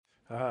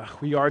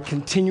We are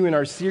continuing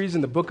our series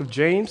in the book of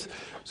James,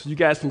 so you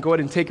guys can go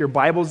ahead and take your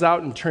Bibles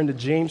out and turn to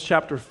James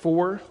chapter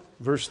 4,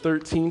 verse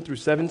 13 through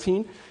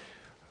 17.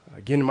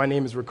 Again, my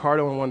name is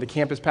Ricardo. I'm one of the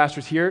campus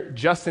pastors here.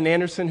 Justin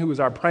Anderson, who is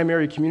our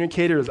primary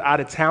communicator, is out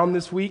of town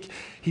this week.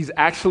 He's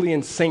actually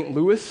in St.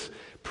 Louis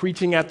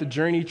preaching at the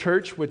Journey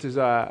Church, which is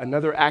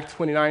another Act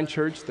 29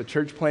 church, the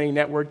church planting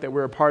network that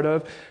we're a part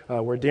of,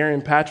 where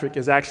Darren Patrick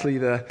is actually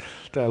the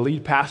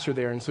lead pastor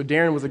there. And so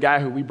Darren was a guy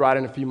who we brought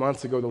in a few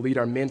months ago to lead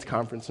our men's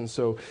conference. And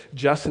so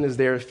Justin is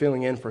there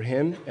filling in for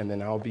him, and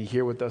then I'll be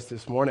here with us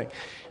this morning.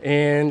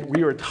 And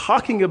we are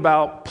talking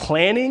about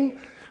planning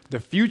the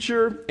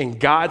future and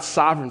God's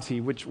sovereignty,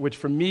 which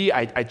for me,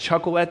 I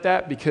chuckle at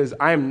that because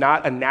I am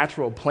not a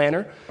natural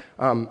planner.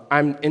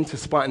 I'm into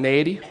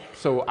spontaneity,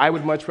 so I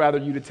would much rather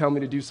you to tell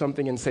me to do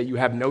something and say you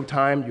have no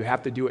time, you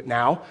have to do it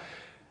now,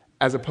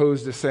 as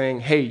opposed to saying,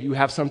 hey, you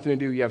have something to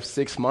do, you have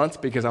 6 months,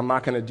 because I'm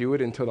not going to do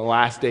it until the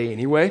last day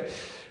anyway.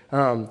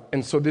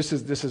 And so this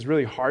is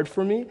really hard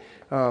for me.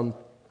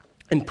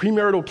 In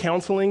premarital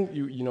counseling,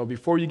 you know,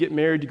 before you get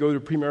married, you go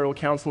to premarital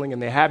counseling,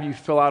 and they have you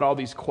fill out all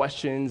these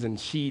questions and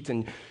sheets,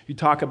 and you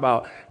talk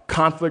about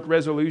conflict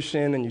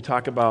resolution, and you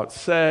talk about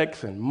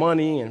sex and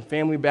money and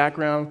family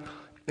background,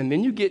 and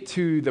then you get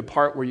to the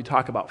part where you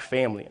talk about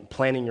family and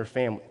planning your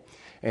family,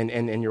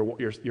 and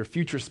your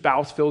future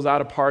spouse fills out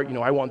a part. You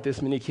know, I want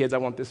this many kids,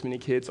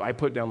 so I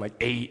put down like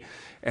 8,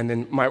 and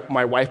then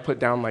my wife put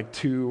down like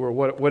 2 or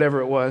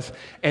whatever it was,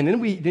 and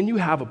then you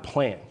have a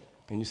plan,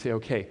 and you say,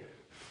 okay,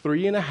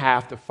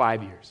 3.5 to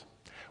 5 years.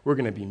 We're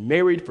going to be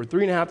married for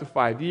 3.5 to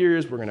 5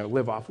 years. We're going to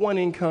live off one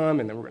income,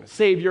 and then we're going to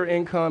save your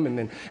income.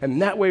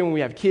 And that way, when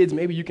we have kids,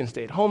 maybe you can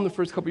stay at home the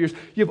first couple years.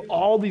 You have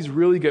all these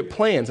really good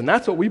plans, and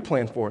that's what we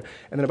plan for.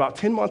 And then about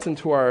 10 months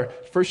into our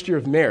first year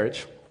of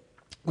marriage,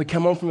 we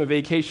come home from a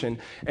vacation,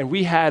 and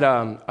we had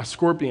a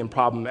scorpion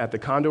problem at the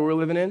condo we're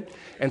living in.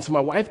 And so my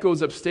wife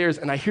goes upstairs,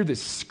 and I hear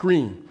this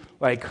scream,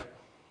 like,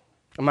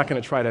 I'm not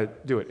going to try to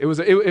do it. It was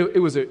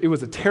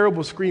a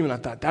terrible scream, and I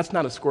thought, that's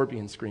not a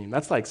scorpion scream.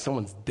 That's like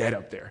someone's dead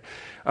up there.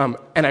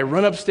 And I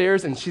run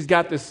upstairs, and she's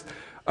got this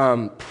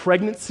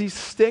pregnancy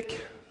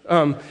stick,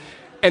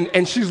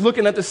 and she's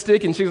looking at the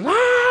stick, and she's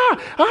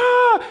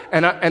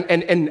and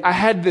I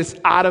had this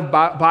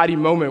out-of-body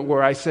moment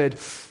where I said,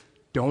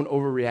 don't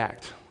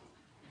overreact,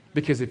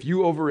 because if you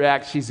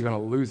overreact, she's going to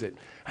lose it.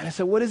 And I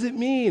said, what does it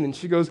mean? And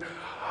she goes,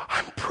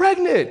 I'm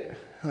pregnant.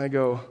 And I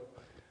go,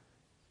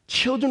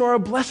 children are a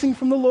blessing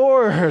from the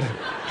Lord.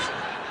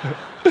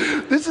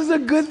 This is a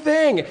good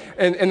thing.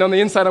 And on the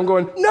inside, I'm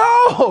going,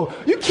 no,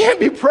 you can't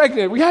be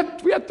pregnant. We had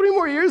 3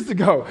 more years to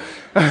go.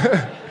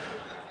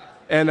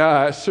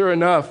 And sure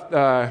enough,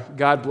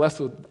 God blessed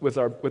with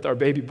our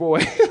baby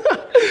boy.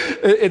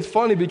 It's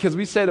funny because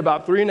we said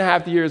about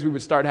 3.5 years we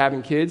would start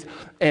having kids,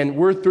 and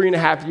we're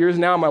 3.5 years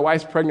now. My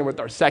wife's pregnant with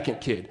our second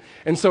kid.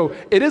 And so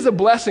it is a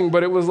blessing,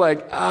 but it was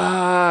like,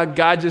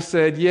 God just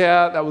said,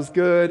 yeah, that was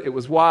good. It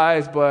was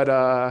wise, but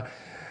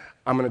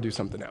I'm going to do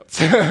something else.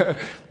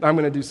 I'm going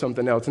to do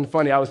something else. And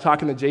funny, I was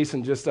talking to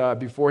Jason just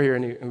before here,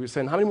 and he was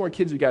saying, how many more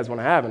kids do you guys want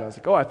to have? And I was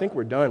like, I think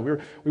we're done.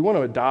 We want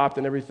to adopt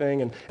and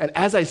everything. And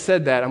as I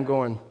said that, I'm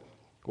going,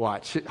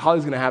 watch,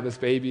 Holly's going to have this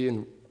baby,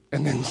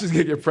 and then she's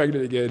going to get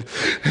pregnant again.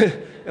 And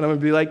I'm going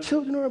to be like,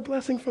 children are a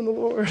blessing from the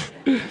Lord.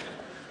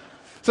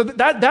 So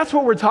that's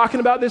what we're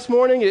talking about this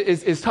morning,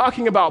 is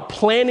talking about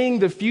planning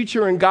the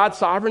future and God's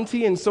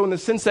sovereignty. And so in the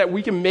sense that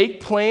we can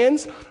make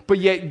plans, but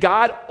yet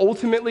God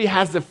ultimately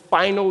has the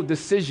final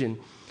decision.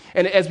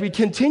 And as we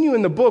continue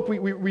in the book,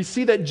 we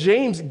see that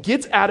James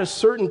gets at a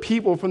certain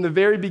people from the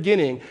very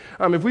beginning.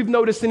 If we've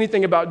noticed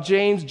anything about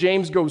James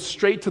goes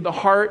straight to the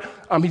heart.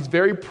 He's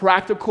very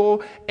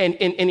practical, and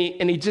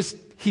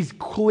he's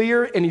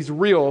clear and he's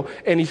real.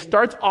 And he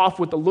starts off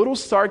with a little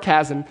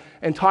sarcasm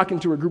and talking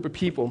to a group of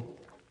people.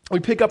 We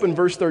pick up in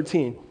verse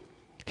 13.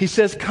 He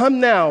says, come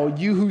now,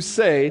 you who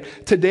say,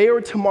 today or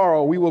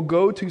tomorrow we will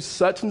go to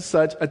such and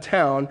such a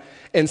town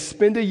and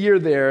spend a year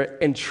there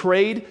and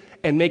trade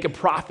and make a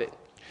profit.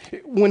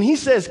 When he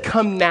says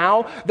come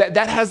now, that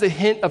has a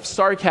hint of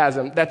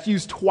sarcasm. That's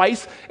used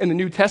twice in the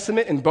New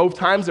Testament, and both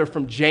times they're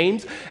from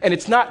James. And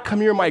it's not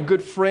come here, my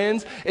good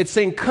friends. It's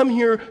saying come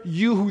here,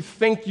 you who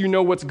think you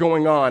know what's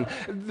going on.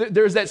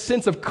 There's that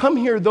sense of come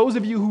here, those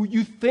of you who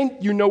you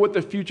think you know what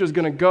the future is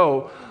going to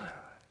go.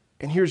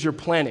 And here's your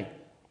planning.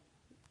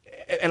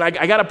 And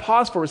I got to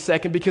pause for a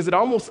second, because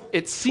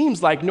it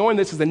seems like, knowing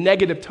this is a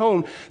negative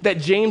tone, that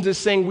James is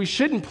saying we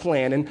shouldn't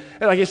plan. And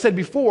like I said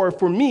before,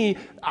 for me,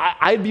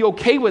 I'd be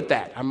okay with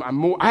that.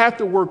 I have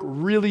to work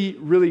really,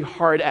 really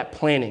hard at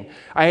planning.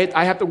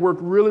 I have to work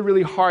really,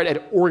 really hard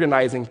at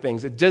organizing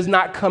things. It does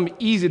not come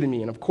easy to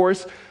me. And of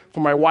course,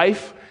 for my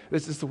wife,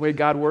 this is the way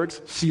God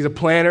works. She's a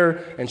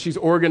planner, and she's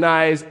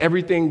organized.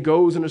 Everything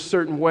goes in a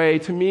certain way.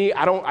 To me,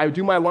 I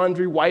do my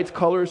laundry, whites,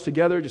 colors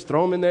together, just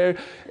throw them in there.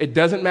 It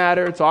doesn't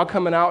matter. It's all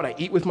coming out. I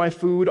eat with my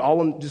food,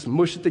 just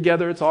mush it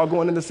together. It's all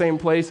going in the same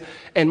place.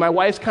 And my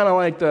wife's kind of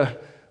like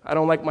I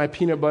don't like my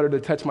peanut butter to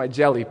touch my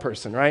jelly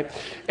person, right?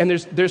 And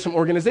there's some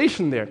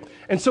organization there.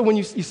 And so when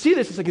you see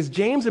this, it's like, is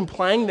James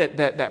implying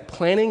that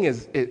planning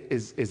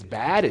is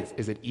bad?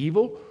 Is it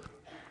evil?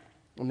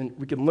 And then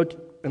we can look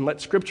and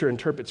let Scripture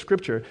interpret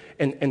Scripture.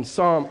 And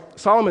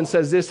Solomon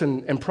says this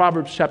in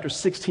Proverbs chapter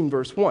 16,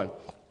 verse 1.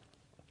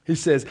 He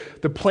says,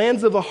 the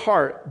plans of the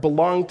heart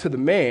belong to the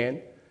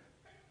man,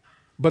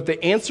 but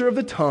the answer of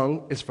the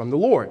tongue is from the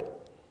Lord.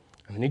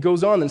 And then he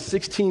goes on in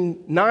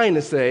 16:9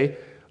 to say,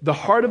 the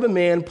heart of a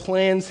man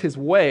plans his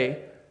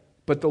way,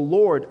 but the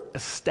Lord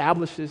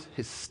establishes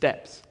his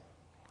steps.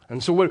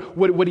 And so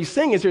what he's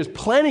saying is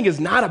planning is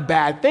not a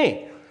bad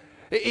thing.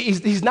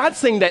 He's not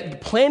saying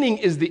that planning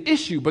is the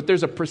issue, but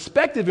there's a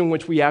perspective in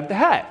which we have to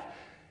have.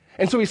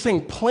 And so he's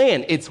saying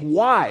plan, it's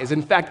wise.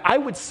 In fact, I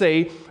would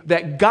say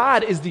that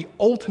God is the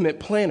ultimate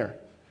planner.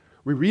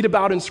 We read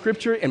about in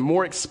Scripture, and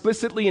more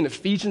explicitly in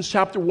Ephesians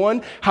chapter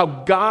 1, how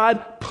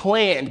God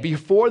planned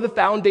before the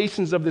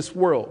foundations of this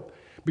world.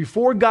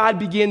 Before God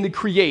began to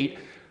create,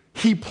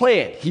 He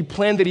planned. He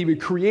planned that He would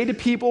create a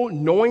people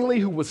knowingly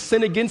who would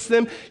sin against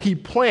them. He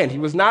planned. He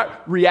was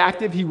not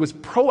reactive. He was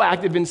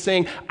proactive in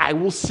saying, I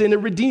will send a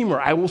redeemer.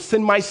 I will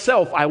send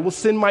myself. I will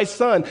send my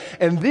son.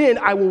 And then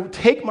I will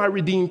take my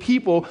redeemed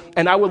people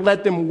and I will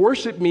let them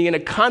worship me in a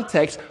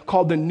context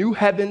called the new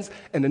heavens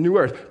and the new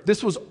earth.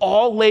 This was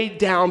all laid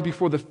down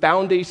before the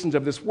foundations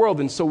of this world.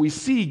 And so we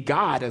see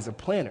God as a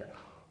planner.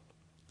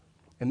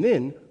 And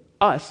then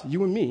us,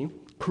 you and me,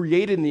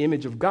 created in the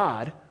image of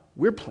God,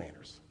 we're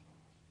planners.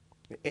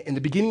 In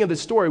the beginning of the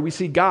story, we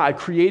see God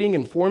creating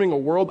and forming a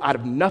world out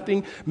of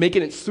nothing,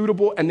 making it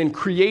suitable, and then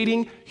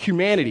creating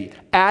humanity,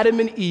 Adam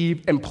and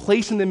Eve, and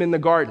placing them in the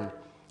garden.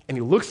 And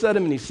He looks at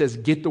them and He says,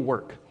 get to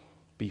work.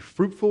 Be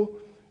fruitful,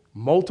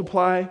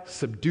 multiply,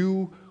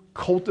 subdue,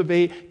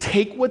 cultivate,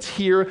 take what's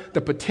here,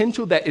 the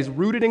potential that is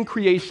rooted in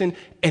creation,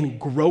 and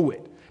grow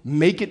it.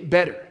 Make it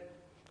better.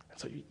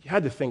 So you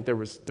had to think there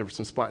was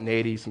some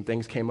spontaneity, some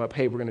things came up.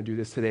 Hey, we're going to do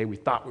this today. We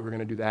thought we were going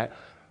to do that.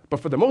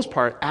 But for the most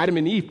part, Adam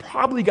and Eve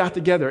probably got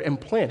together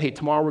and planned, hey,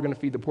 tomorrow we're going to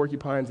feed the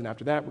porcupines, and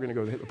after that, we're going to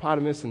go to the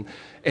hippopotamus,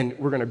 and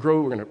we're going to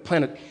grow, we're going to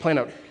plant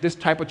out this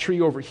type of tree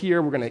over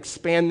here, we're going to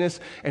expand this,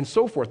 and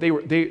so forth. They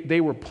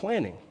were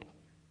planning.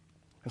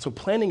 And so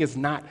planning is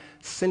not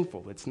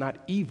sinful. It's not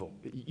evil.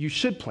 You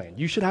should plan.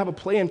 You should have a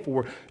plan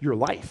for your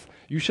life.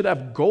 You should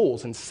have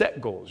goals and set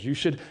goals. You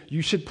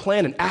should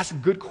plan and ask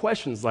good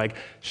questions like,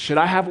 should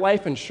I have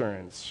life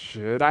insurance?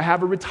 Should I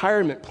have a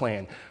retirement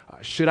plan?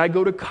 Should I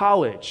go to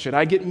college? Should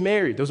I get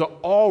married? Those are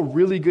all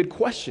really good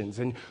questions.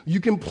 And you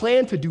can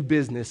plan to do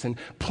business and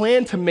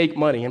plan to make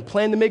money and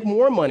plan to make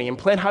more money and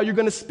plan how you're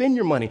going to spend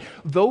your money.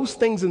 Those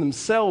things in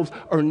themselves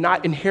are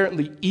not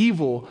inherently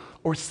evil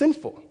or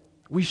sinful.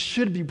 We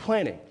should be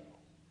planning.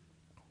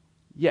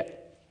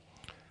 Yet,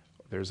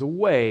 there's a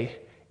way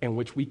in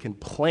which we can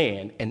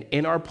plan, and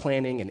in our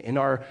planning and in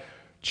our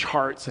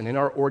charts and in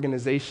our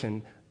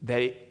organization,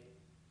 that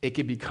it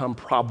can become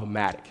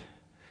problematic.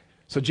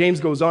 So James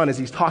goes on as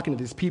he's talking to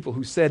these people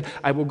who said,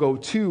 I will go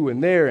to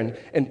and there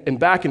and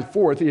back and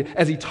forth.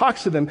 As he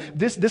talks to them,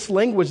 this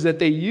language that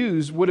they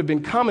use would have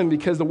been common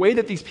because the way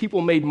that these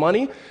people made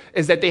money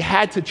is that they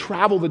had to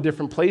travel to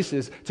different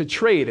places to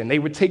trade, and they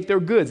would take their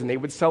goods and they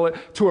would sell it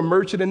to a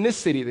merchant in this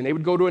city, then they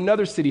would go to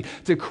another city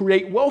to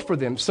create wealth for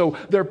them. So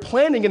their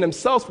planning in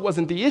themselves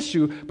wasn't the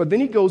issue, but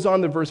then he goes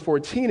on to verse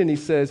 14 and he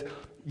says,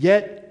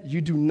 yet you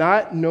do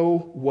not know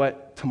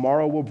what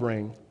tomorrow will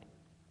bring.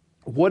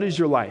 What is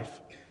your life?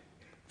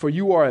 For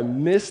you are a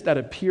mist that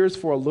appears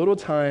for a little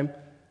time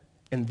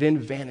and then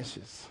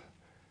vanishes.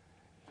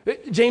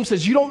 James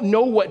says, you don't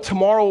know what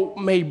tomorrow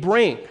may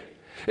bring.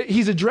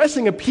 He's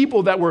addressing a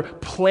people that were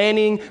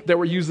planning, that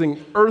were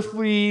using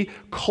earthly,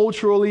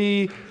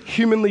 culturally,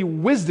 humanly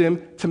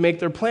wisdom to make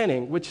their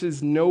planning, which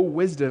is no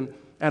wisdom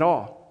at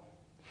all.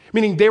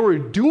 Meaning they were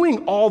doing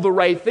all the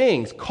right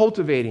things,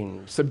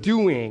 cultivating,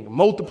 subduing,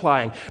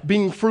 multiplying,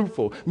 being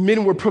fruitful.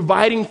 Men were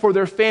providing for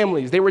their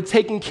families. They were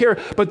taking care,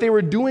 but they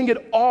were doing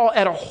it all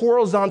at a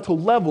horizontal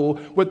level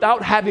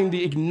without having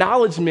the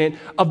acknowledgement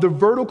of the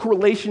vertical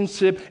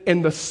relationship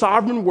and the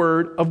sovereign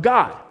word of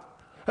God.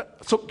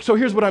 So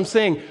here's what I'm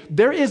saying.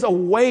 There is a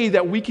way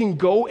that we can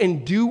go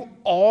and do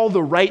all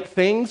the right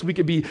things. We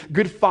could be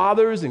good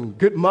fathers and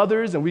good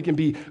mothers, and we can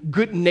be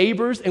good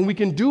neighbors, and we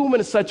can do them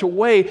in such a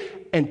way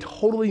and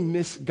totally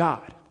miss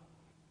God.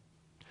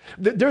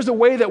 There's a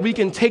way that we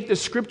can take the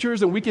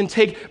scriptures and we can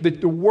take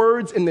the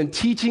words and the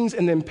teachings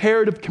and the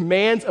imperative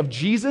commands of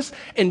Jesus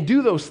and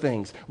do those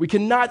things. We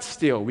cannot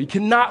steal. We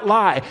cannot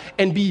lie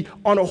and be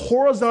on a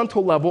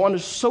horizontal level, on a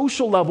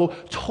social level,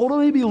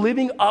 totally be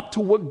living up to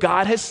what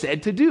God has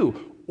said to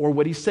do or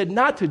what He said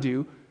not to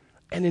do,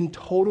 and then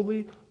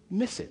totally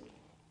miss it.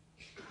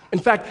 In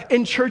fact,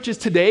 in churches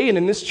today and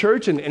in this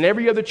church and in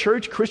every other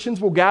church,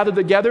 Christians will gather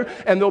together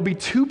and there'll be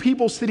two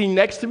people sitting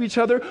next to each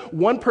other.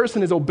 One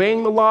person is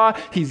obeying the law,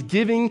 he's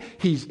giving,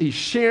 he's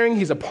sharing,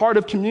 he's a part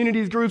of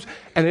community groups,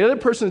 and the other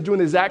person is doing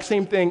the exact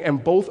same thing,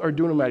 and both are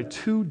doing them out of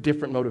two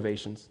different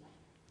motivations.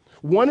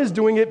 One is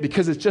doing it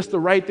because it's just the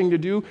right thing to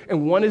do,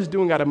 and one is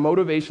doing out of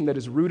motivation that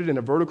is rooted in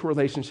a vertical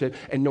relationship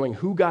and knowing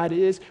who God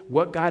is,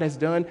 what God has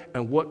done,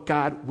 and what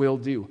God will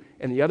do.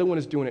 And the other one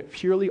is doing it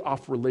purely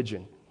off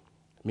religion,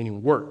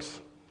 meaning works.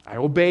 I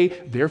obey,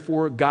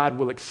 therefore God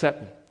will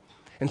accept me.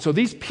 And so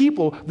these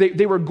people,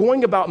 they were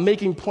going about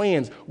making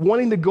plans,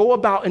 wanting to go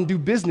about and do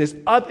business,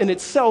 in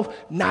itself,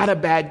 not a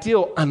bad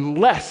deal,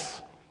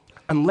 unless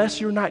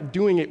you're not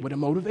doing it with a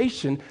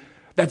motivation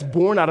that's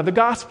born out of the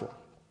gospel.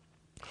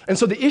 And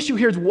so the issue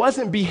here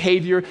wasn't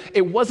behavior,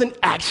 it wasn't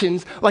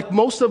actions like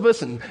most of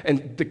us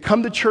and to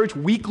come to church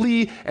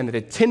weekly and to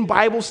attend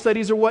Bible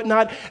studies or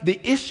whatnot. The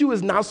issue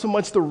is not so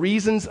much the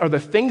reasons or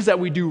the things that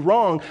we do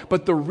wrong,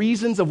 but the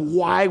reasons of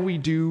why we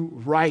do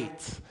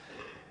right.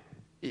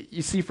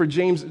 You see, for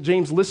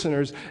James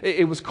listeners,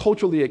 it was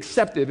culturally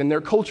accepted. In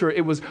their culture,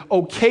 it was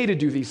okay to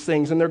do these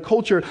things. In their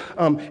culture,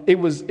 it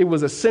was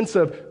a sense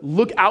of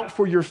look out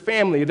for your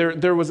family.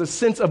 There was a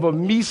sense of a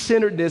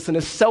me-centeredness and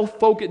a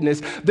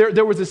self-focusedness.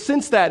 There was a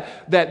sense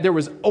that there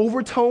was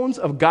overtones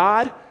of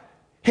God.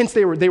 Hence,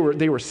 they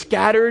were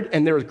scattered,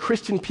 and there were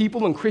Christian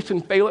people and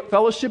Christian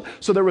fellowship.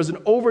 So there was an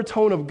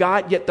overtone of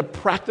God, yet the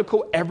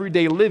practical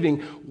everyday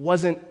living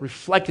wasn't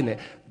reflecting it.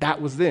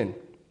 That was then.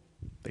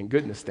 Thank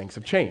goodness things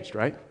have changed,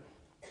 right?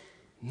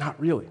 Not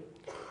really.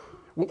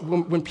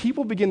 When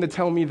people begin to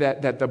tell me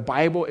that the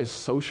Bible is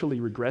socially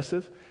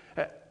regressive,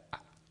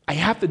 I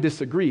have to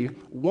disagree.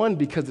 One,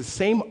 because the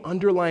same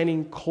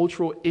underlining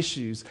cultural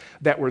issues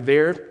that were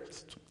there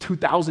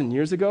 2,000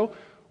 years ago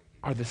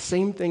are the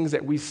same things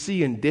that we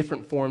see in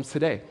different forms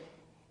today.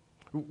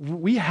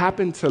 We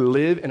happen to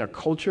live in a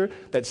culture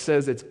that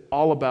says it's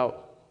all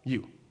about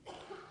you.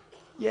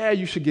 Yeah,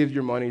 you should give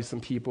your money to some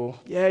people.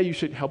 Yeah, you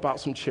should help out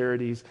some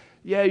charities.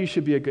 Yeah, you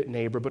should be a good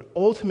neighbor, but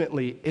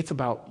ultimately, it's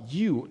about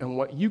you and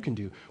what you can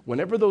do.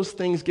 Whenever those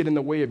things get in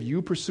the way of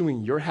you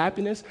pursuing your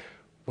happiness,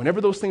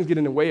 whenever those things get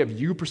in the way of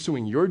you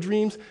pursuing your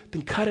dreams,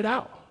 then cut it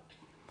out.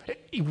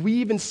 We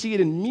even see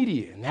it in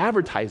media and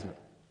advertisement.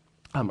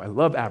 I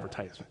love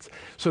advertisements.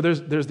 So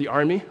there's the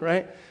Army,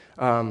 right?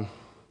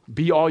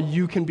 Be all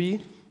you can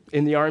be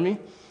in the Army,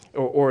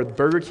 or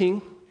Burger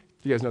King.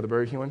 You guys know the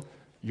Burger King one?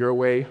 Your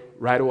way,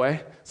 right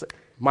away. It's like,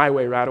 my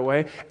way, right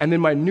away. And then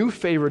my new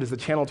favorite is the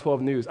Channel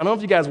 12 News. I don't know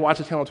if you guys watch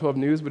the Channel 12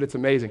 News, but it's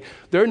amazing.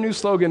 Their new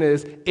slogan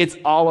is, it's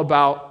all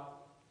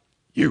about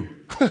you.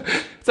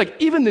 It's like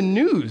even the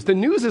news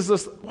is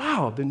just,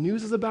 wow, the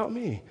news is about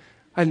me.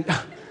 And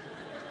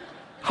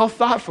how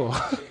thoughtful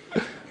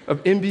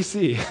of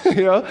NBC,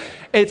 you know?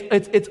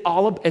 It's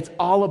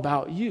all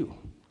about you.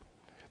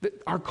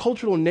 Our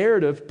cultural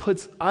narrative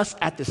puts us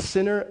at the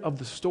center of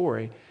the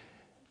story.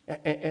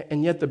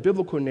 And yet the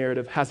biblical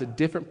narrative has a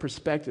different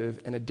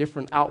perspective and a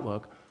different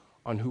outlook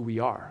on who we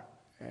are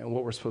and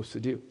what we're supposed to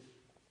do.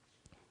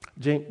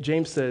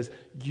 James says,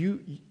 you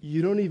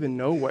don't even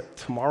know what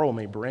tomorrow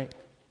may bring.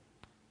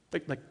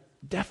 Like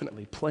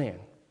definitely plan.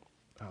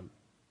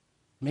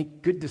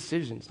 Make good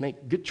decisions.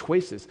 Make good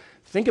choices.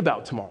 Think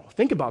about tomorrow.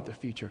 Think about the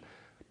future.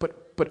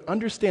 But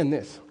understand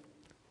this.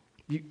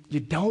 You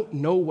don't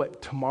know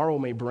what tomorrow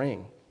may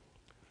bring.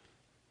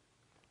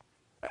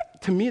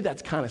 To me,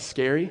 that's kind of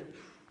scary.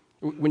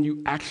 When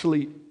you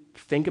actually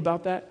think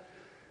about that,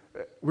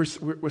 we're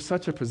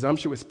such a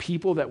presumptuous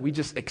people that we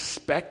just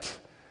expect.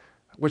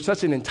 We're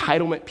such an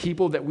entitlement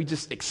people that we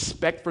just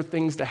expect for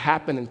things to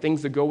happen and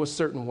things to go a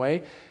certain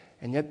way,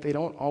 and yet they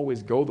don't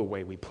always go the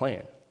way we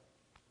plan.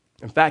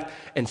 In fact,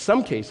 in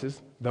some cases,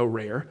 though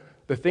rare,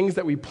 the things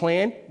that we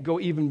plan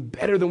go even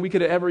better than we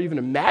could have ever even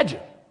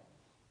imagined.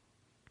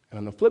 And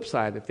on the flip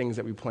side, the things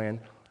that we plan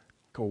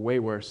go way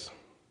worse.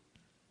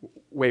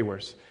 Way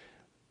worse.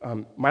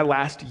 My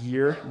last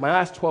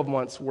 12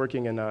 months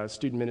working in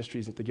student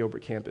ministries at the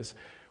Gilbert campus,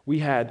 we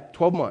had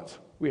 12 months.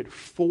 We had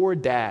 4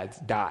 dads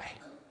die.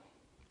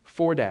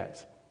 4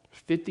 dads,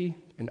 50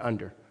 and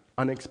under,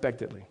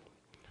 unexpectedly.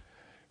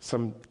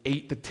 Some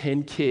 8 to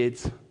 10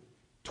 kids,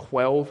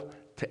 12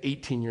 to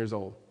 18 years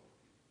old.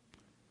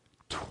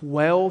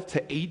 12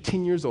 to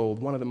 18 years old,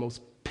 one of the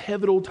most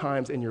pivotal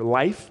times in your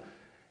life,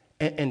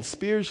 and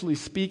spiritually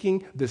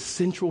speaking, the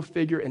central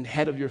figure and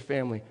head of your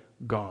family,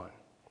 gone.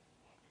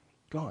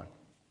 Gone.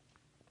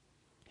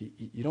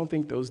 You don't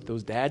think those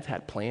dads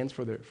had plans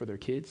for their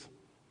kids?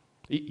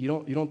 You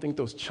don't think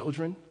those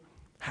children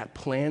had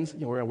plans?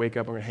 We're gonna wake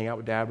up, we're gonna hang out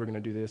with dad, we're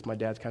gonna do this. My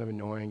dad's kind of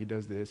annoying. He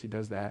does this, he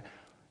does that,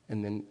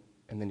 and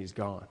then he's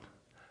gone.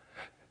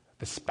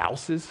 The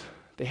spouses,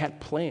 they had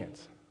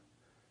plans.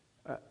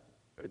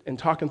 In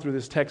talking through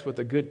this text with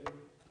a good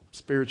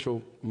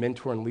spiritual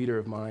mentor and leader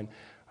of mine,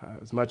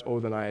 is much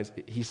older than I is,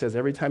 he says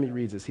every time he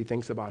reads this, he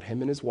thinks about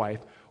him and his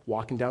wife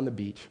walking down the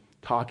beach,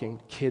 talking.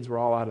 Kids were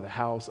all out of the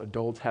house.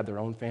 Adults had their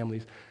own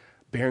families,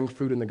 bearing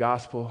fruit in the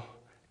gospel.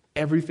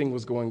 Everything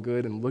was going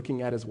good, and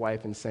looking at his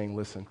wife and saying,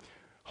 listen,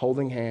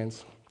 holding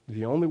hands,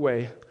 the only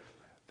way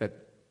that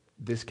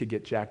this could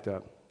get jacked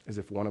up is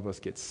if one of us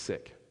gets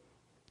sick.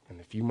 And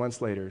a few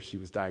months later, she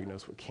was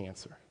diagnosed with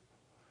cancer.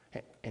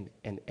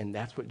 And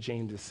that's what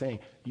James is saying.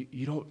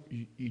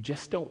 You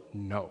just don't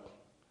know.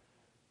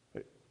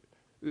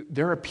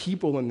 There are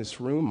people in this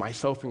room,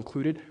 myself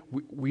included,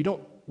 we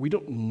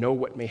don't know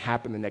what may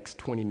happen the next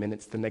 20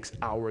 minutes, the next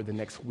hour, the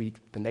next week,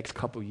 the next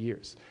couple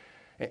years.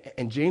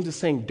 And James is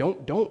saying,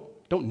 don't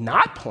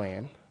not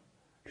plan,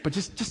 but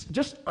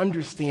just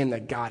understand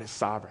that God is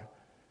sovereign.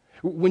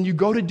 When you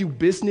go to do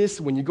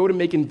business, when you go to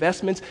make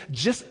investments,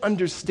 just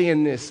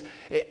understand this.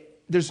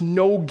 There's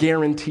no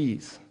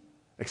guarantees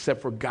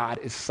except for God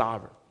is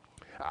sovereign.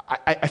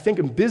 I think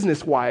in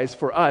business-wise,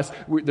 for us,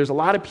 there's a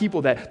lot of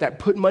people that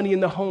put money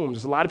in the homes.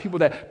 There's a lot of people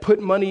that put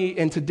money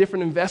into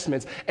different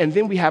investments, and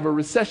then we have a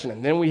recession,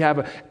 and then we have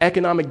an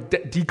economic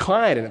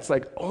decline, and it's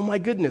like, oh my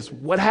goodness,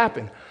 what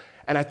happened?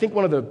 And I think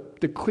one of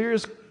the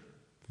clearest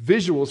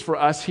visuals for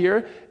us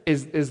here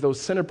is those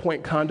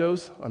Centerpoint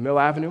condos on Mill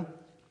Avenue.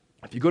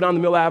 If you go down the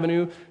Mill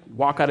Avenue,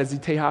 walk out of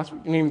Zitejas,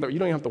 you don't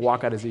even have to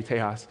walk out of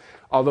Zitejas,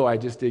 although I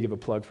just did give a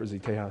plug for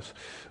Zitejas.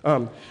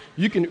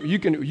 You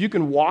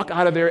can walk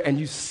out of there and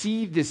you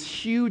see this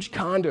huge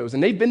condos,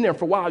 and they've been there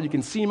for a while. You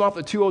can see them off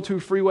the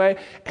 202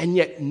 freeway, and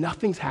yet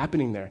nothing's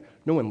happening there.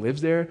 No one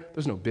lives there.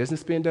 There's no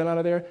business being done out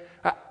of there.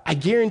 I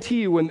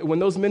guarantee you when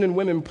those men and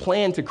women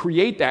planned to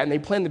create that and they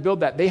planned to build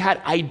that, they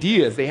had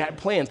ideas, they had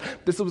plans.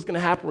 This is what's going to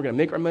happen. We're going to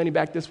make our money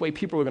back this way.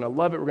 People are going to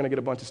love it. We're going to get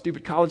a bunch of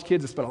stupid college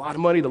kids to spend a lot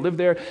of money to live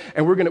there,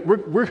 and we're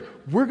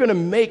going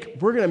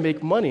to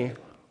make money.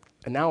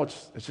 And now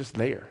it's just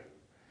there.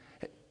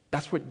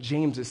 That's what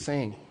James is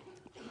saying.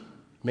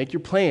 Make your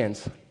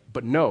plans,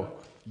 but no,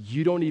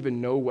 you don't even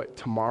know what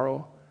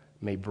tomorrow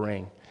may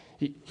bring.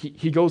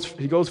 He goes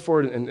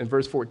forward in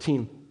verse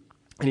 14,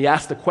 and he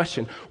asks the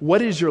question,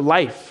 what is your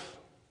life?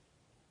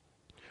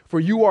 For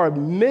you are a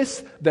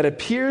mist that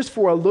appears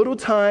for a little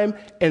time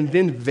and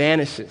then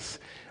vanishes.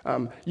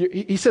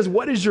 He says,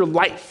 what is your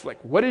life? Like,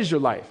 what is your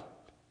life?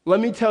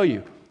 Let me tell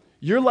you,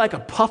 you're like a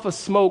puff of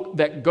smoke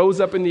that goes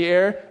up in the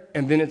air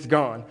and then it's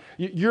gone.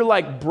 You're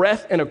like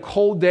breath in a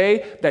cold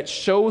day that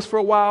shows for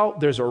a while,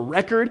 there's a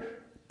record,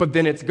 but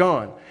then it's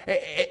gone.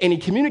 And he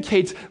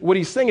communicates what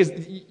he's saying is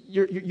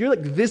you're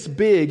like this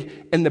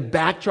big in the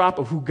backdrop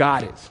of who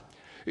God is.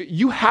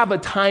 You have a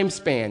time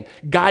span.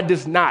 God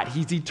does not.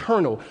 He's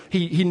eternal.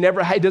 He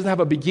doesn't have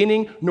a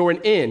beginning nor an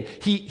end.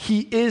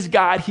 He is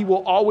God. He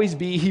will always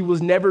be. He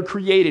was never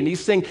created. And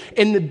he's saying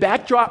in the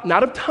backdrop,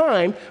 not of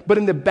time, but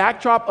in the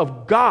backdrop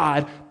of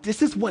God,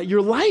 this is what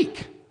you're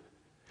like.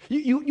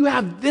 You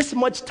have this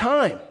much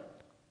time.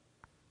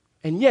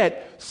 And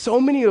yet, so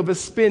many of us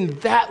spend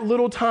that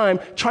little time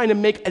trying to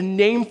make a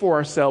name for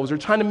ourselves or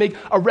trying to make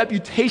a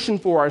reputation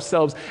for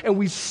ourselves, and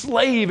we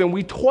slave and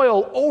we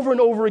toil over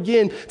and over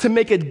again to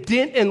make a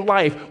dent in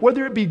life,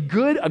 whether it be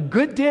a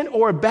good dent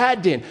or a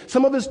bad dent.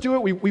 Some of us do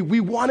it.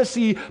 We want to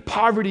see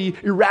poverty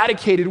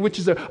eradicated, which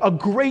is a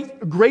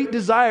great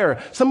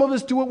desire. Some of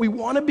us do it. We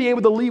want to be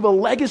able to leave a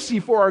legacy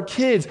for our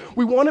kids.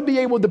 We want to be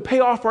able to pay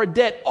off our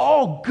debt,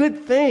 all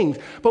good things,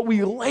 but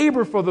we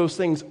labor for those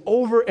things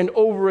over and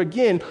over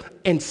again.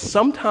 And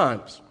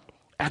sometimes,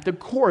 at the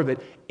core of it,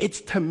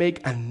 it's to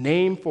make a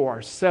name for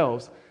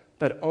ourselves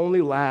that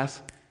only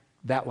lasts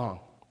that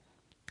long.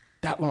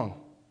 That long.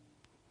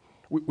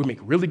 We make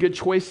really good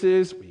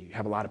choices. We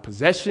have a lot of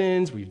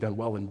possessions. We've done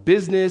well in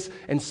business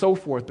and so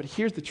forth. But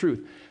here's the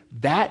truth.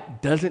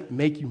 That doesn't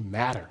make you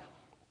matter.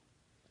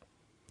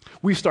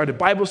 We've started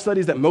Bible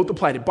studies that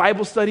multiply to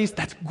Bible studies.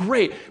 That's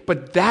great.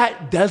 But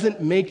that doesn't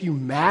make you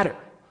matter.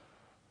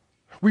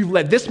 We've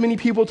led this many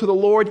people to the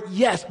Lord,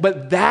 yes,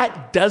 but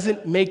that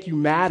doesn't make you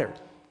matter.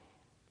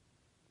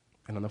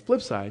 And on the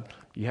flip side,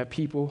 you have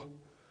people,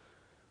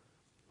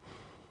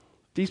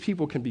 these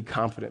people can be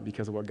confident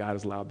because of what God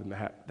has allowed them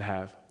to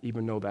have,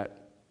 even though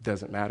that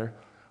doesn't matter.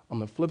 On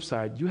the flip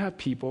side, you have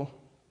people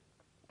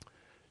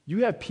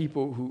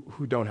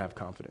who don't have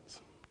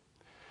confidence.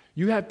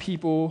 You have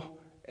people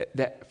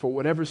that, for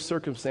whatever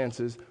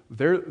circumstances,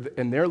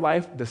 in their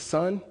life, the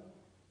sun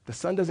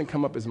doesn't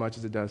come up as much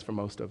as it does for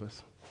most of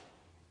us.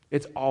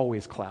 It's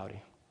always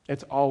cloudy.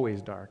 It's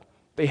always dark.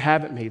 They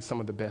haven't made some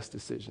of the best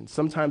decisions.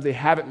 Sometimes they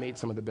haven't made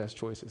some of the best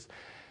choices.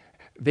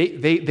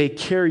 They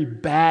carry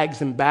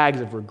bags and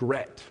bags of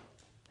regret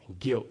and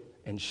guilt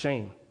and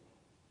shame.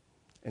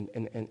 And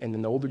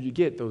then the older you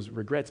get, those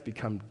regrets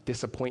become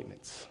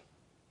disappointments.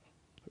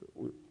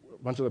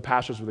 A bunch of the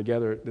pastors were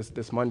together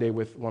this Monday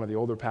with one of the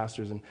older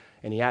pastors, and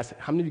he asked,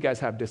 how many of you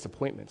guys have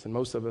disappointments? And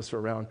most of us are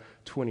around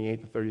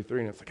 28 to 33,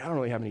 and it's like, I don't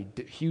really have any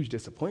huge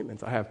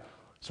disappointments. I have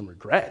some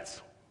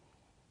regrets.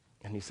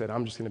 And he said,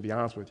 I'm just going to be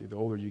honest with you. The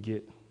older you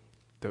get,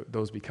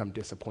 those become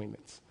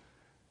disappointments.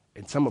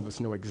 And some of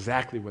us know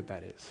exactly what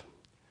that is.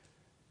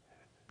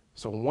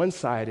 So on one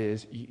side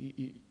is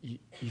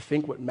you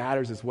think what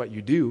matters is what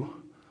you do.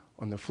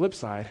 On the flip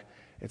side,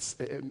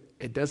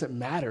 it doesn't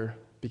matter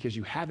because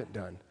you haven't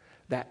done.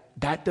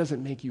 That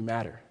doesn't make you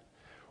matter.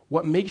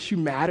 What makes you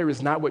matter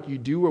is not what you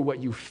do or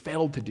what you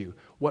failed to do.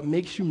 What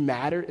makes you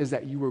matter is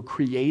that you were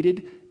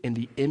created in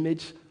the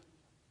image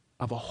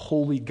of a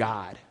holy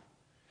God.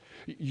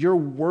 Your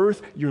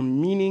worth, your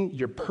meaning,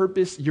 your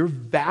purpose, your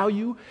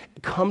value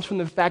comes from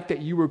the fact that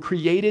you were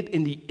created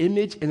in the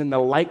image and in the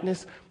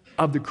likeness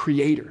of the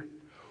Creator.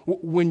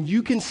 When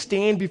you can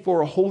stand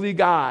before a holy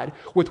God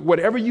with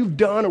whatever you've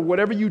done or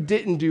whatever you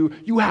didn't do,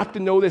 you have to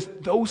know this.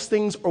 Those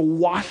things are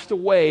washed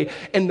away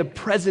in the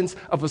presence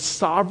of a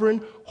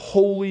sovereign,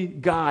 holy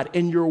God.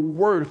 And your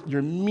worth,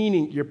 your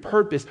meaning, your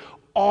purpose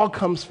all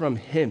comes from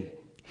him.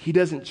 He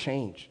doesn't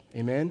change.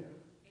 Amen?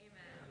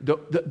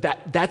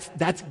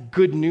 That's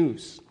good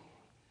news.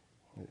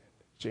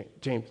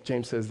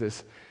 James says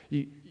this.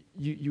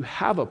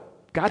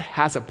 God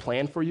has a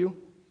plan for you.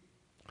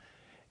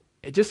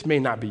 It just may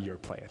not be your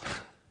plan.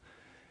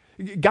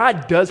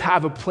 God does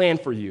have a plan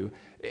for you.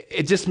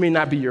 It just may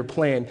not be your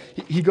plan.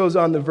 He goes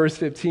on to verse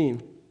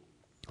 15,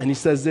 and he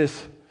says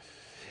this,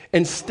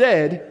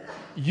 instead,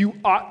 you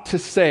ought to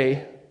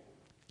say,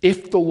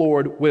 if the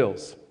Lord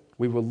wills,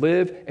 we will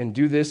live and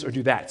do this or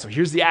do that. So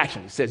here's the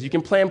action. He says you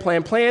can plan,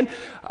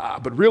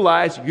 but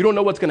realize you don't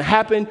know what's going to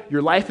happen.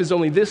 Your life is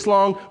only this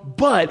long,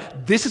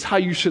 but this is how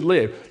you should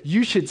live.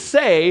 You should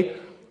say,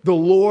 the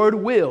Lord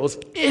wills,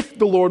 if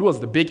the Lord wills,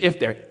 the big if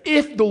there.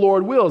 If the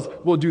Lord wills,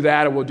 we'll do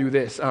that or we'll do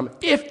this.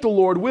 If the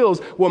Lord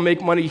wills, we'll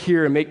make money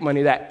here and make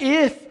money that.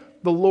 If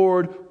the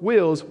Lord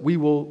wills, we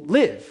will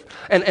live.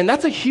 And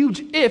that's a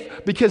huge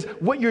if, because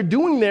what you're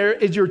doing there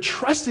is you're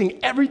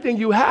trusting everything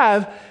you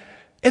have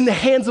in the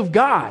hands of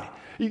God.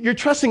 You're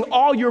trusting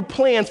all your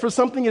plans for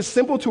something as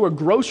simple to a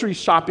grocery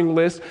shopping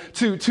list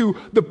to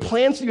the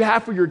plans you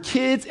have for your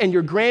kids and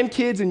your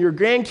grandkids and your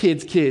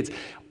grandkids' kids,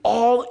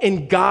 all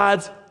in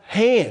God's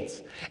hands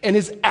and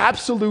his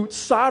absolute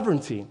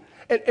sovereignty.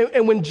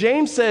 And when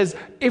James says,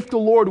 if the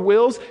Lord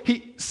wills,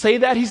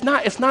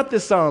 it's not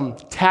this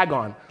tag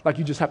on, like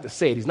you just have to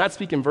say it. He's not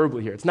speaking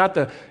verbally here. It's not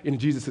in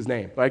Jesus'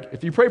 name. Like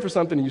if you pray for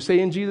something and you say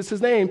in Jesus'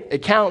 name,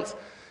 it counts.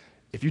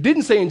 If you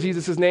didn't say in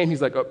Jesus' name,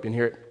 he's like, oh, didn't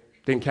hear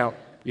it, didn't count,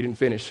 you didn't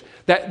finish.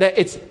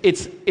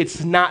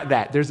 It's not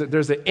that.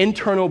 There's an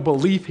internal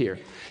belief here.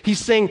 He's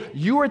saying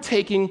you are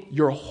taking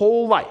your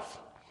whole life,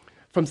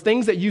 from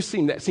things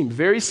that seem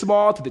very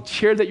small to the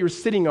chair that you're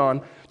sitting on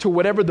to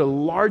whatever the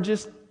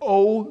largest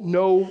oh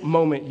no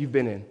moment you've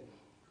been in,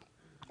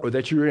 or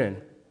that you're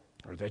in,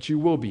 or that you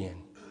will be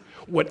in.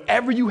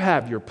 Whatever you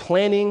have, your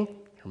planning,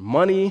 your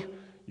money,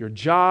 your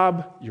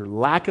job, your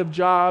lack of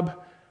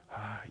job,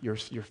 your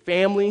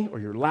family or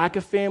your lack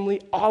of family,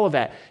 all of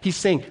that. He's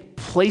saying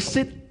place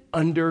it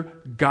under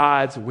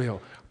God's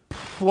will.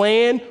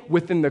 Plan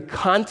within the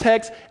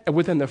context and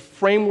within the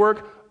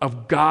framework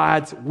of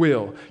God's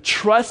will.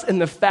 Trust in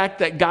the fact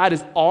that God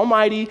is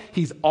almighty,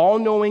 he's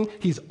all-knowing,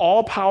 he's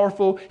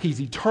all-powerful,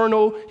 he's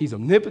eternal, he's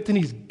omnipotent,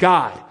 he's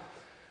God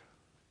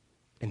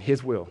in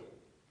his will.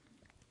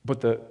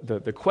 But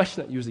the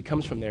question that usually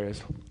comes from there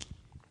is,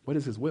 what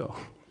is his will?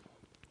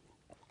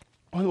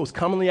 One of the most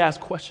commonly asked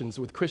questions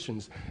with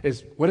Christians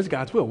is, what is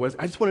God's will?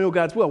 I just want to know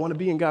God's will. I want to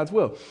be in God's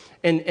will.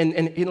 And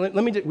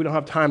let me, we don't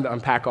have time to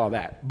unpack all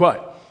that,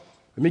 but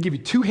let me give you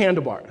two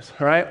handlebars,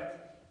 all right?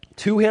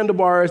 Two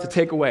handlebars to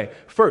take away.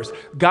 First,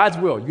 God's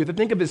will. You have to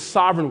think of his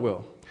sovereign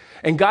will.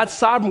 And God's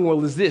sovereign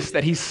will is this,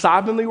 that he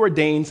sovereignly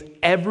ordains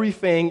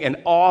everything and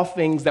all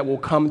things that will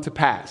come to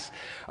pass.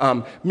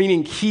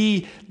 Meaning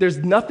there's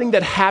nothing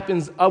that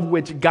happens of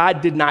which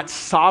God did not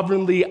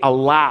sovereignly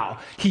allow.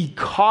 He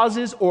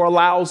causes or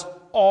allows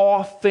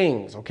all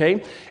things,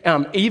 okay?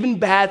 Even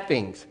bad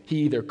things.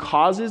 He either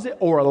causes it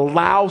or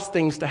allows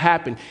things to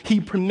happen. He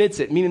permits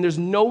it, meaning there's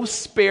no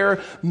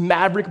spare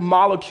maverick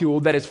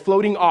molecule that is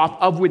floating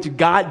off of which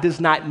God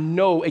does not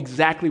know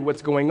exactly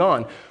what's going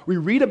on. We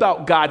read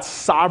about God's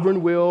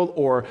sovereign will,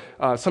 or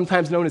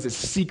sometimes known as his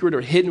secret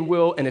or hidden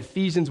will, in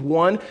Ephesians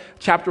 1,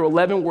 chapter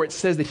 11, where it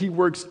says that he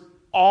works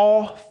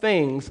all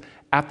things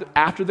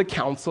after the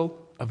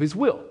counsel of his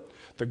will.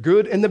 The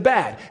good and the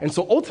bad. And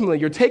so ultimately,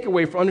 your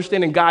takeaway for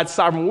understanding God's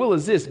sovereign will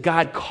is this: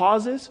 God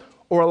causes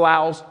or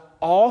allows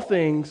all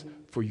things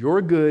for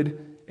your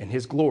good and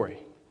his glory.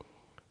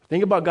 The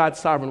thing about God's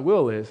sovereign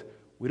will is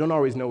we don't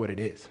always know what it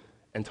is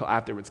until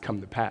after it's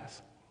come to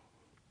pass.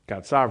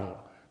 God's sovereign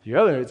will. The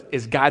other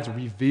is God's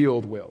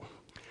revealed will.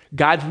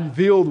 God's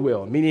revealed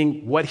will,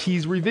 meaning what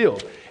he's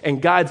revealed.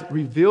 And God's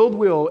revealed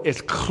will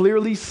is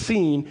clearly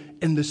seen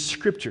in the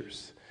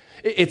scriptures.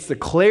 It's the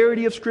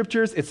clarity of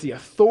scriptures, it's the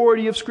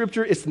authority of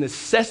scripture, it's the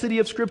necessity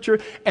of scripture,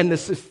 and the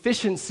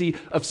sufficiency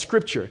of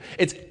scripture.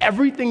 It's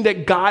everything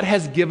that God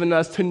has given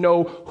us to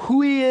know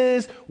who he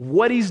is,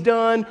 what he's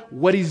done,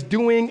 what he's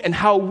doing, and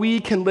how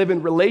we can live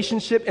in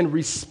relationship and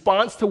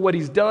response to what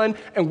he's done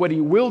and what he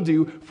will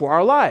do for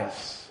our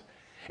lives.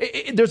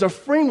 There's a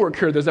framework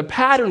here, there's a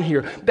pattern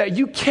here that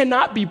you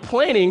cannot be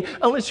planning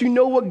unless you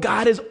know what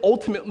God has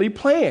ultimately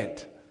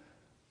planned.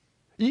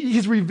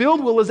 His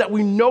revealed will is that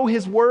we know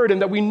his word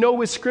and that we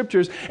know his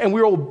scriptures, and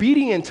we're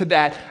obedient to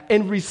that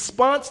in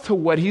response to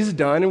what he's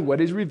done and what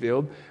is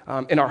revealed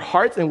in our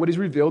hearts and what is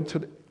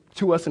revealed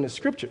to us in his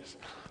scriptures.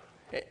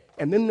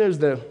 And then there's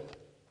the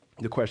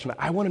question,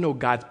 I want to know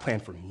God's plan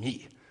for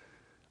me.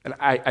 And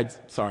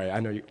sorry, I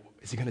know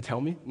is he going to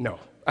tell me? No.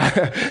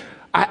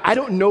 I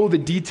don't know the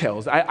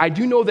details. I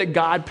do know that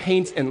God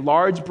paints in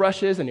large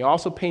brushes, and he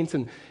also paints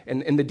in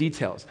the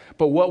details.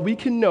 But what we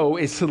can know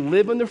is to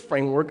live in the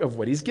framework of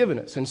what he's given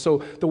us. And so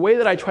the way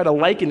that I try to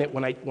liken it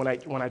when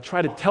I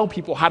try to tell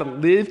people how to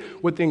live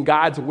within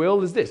God's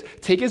will is this.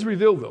 Take his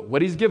revealed will,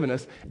 what he's given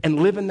us, and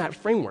live in that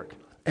framework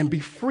and be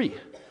free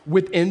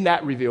within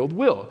that revealed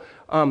will.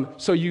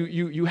 So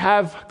you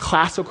have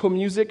classical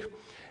music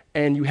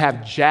and you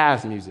have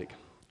jazz music.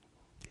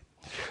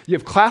 You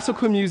have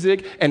classical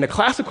music, and the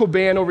classical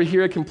band over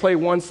here can play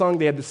one song.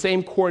 They have the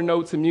same core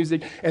notes and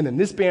music, and then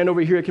this band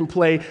over here can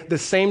play the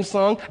same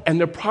song, and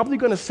they're probably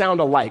going to sound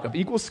alike. Of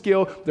equal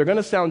skill, they're going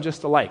to sound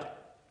just alike.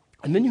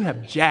 And then you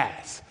have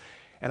jazz.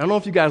 And I don't know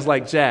if you guys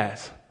like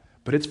jazz,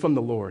 but it's from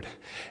the Lord.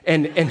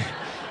 And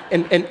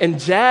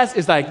jazz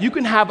is like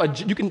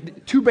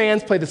two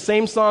bands play the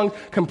same song,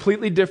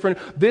 completely different.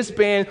 This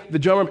band, the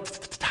drummer,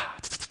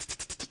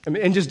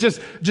 and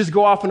just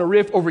go off on a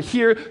riff. Over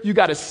here, you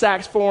got a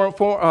saxophone,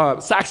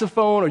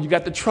 or you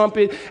got the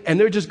trumpet, and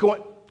they're just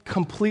going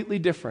completely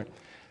different.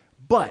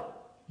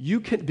 But you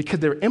can, because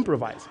they're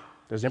improvising.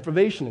 There's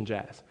improvisation in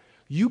jazz.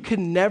 You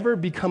can never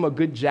become a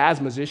good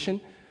jazz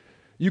musician.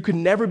 You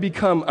can never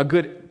become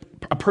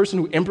a person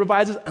who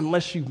improvises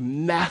unless you've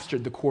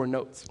mastered the core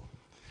notes.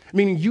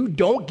 Meaning you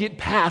don't get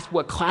past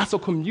what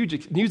classical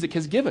music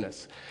has given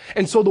us.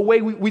 And so the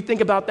way we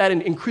think about that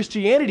in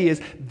Christianity is,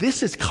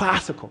 this is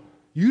classical.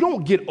 You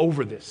don't get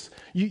over this.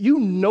 You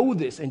know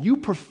this and you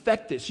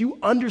perfect this. You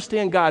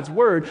understand God's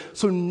word.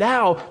 So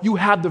now you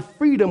have the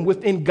freedom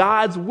within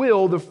God's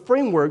will, the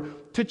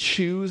framework, to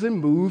choose and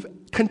move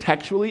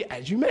contextually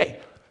as you may.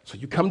 So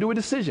you come to a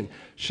decision.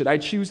 Should I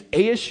choose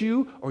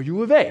ASU or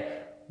U of A?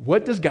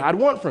 What does God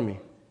want from me?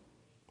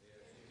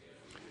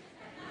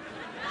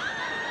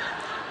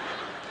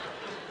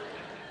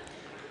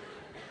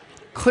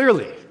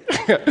 Clearly,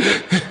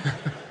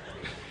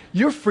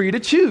 you're free to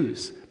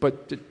choose,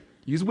 but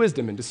use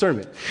wisdom and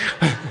discernment.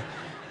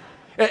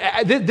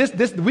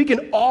 We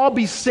can all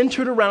be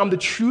centered around the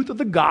truth of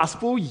the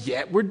gospel,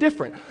 yet we're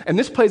different. And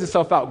this plays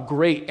itself out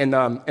great in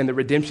the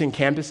Redemption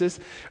campuses.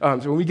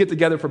 So when we get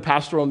together for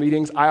pastoral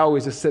meetings, I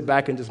always just sit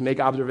back and just make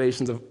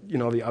observations of,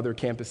 the other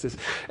campuses.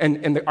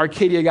 And the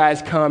Arcadia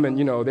guys come and,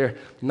 they're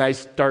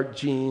nice dark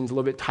jeans, a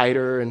little bit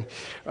tighter, and,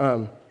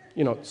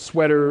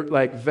 sweater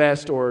like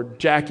vest or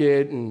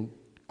jacket and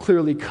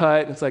clearly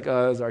cut. It's like,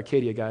 those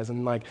Arcadia guys.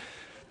 And like,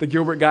 the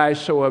Gilbert guys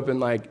show up in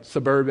like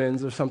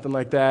Suburbans or something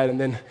like that,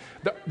 and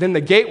then the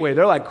Gateway,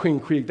 they're like Queen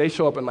Creek. They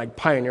show up in like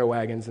Pioneer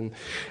wagons, and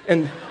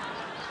then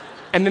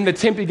the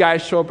Tempe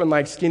guys show up in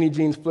like skinny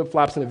jeans, flip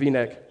flops, and a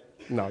V-neck.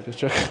 No,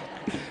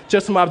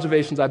 just some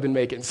observations I've been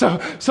making.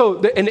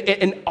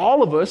 And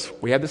all of us,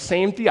 we have the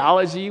same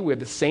theology, we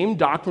have the same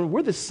doctrine,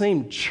 we're the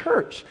same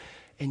church,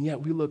 and yet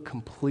we look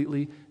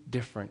completely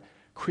different.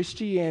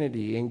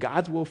 Christianity and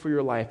God's will for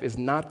your life is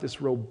not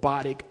this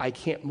robotic, I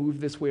can't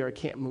move this way or I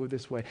can't move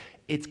this way.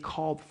 It's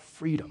called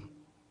freedom.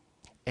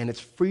 And it's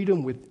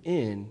freedom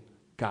within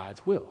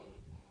God's will.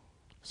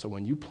 So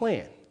when you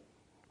plan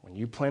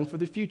for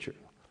the future,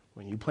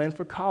 when you plan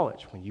for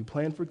college, when you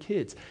plan for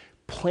kids,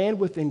 plan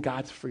within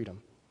God's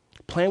freedom.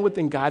 Plan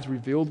within God's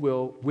revealed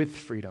will with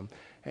freedom.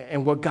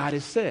 And what God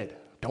has said,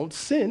 don't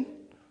sin.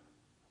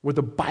 Where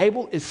the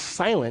Bible is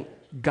silent,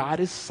 God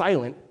is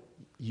silent,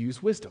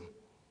 use wisdom.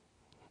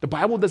 The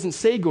Bible doesn't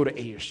say go to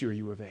ASU or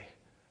U of A,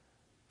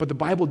 but the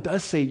Bible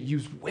does say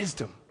use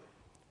wisdom.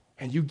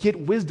 And you get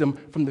wisdom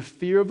from the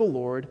fear of the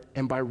Lord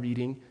and by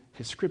reading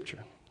his scripture.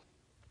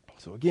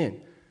 So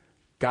again,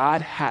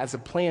 God has a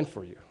plan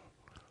for you,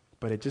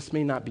 but it just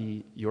may not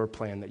be your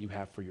plan that you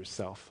have for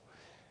yourself.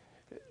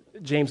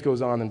 James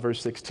goes on in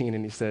verse 16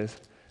 and he says,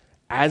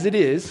 as it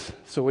is,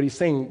 so what he's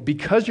saying,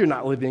 because you're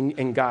not living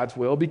in God's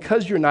will,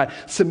 because you're not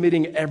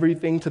submitting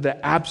everything to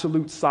the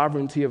absolute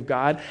sovereignty of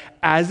God,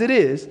 as it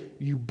is,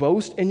 you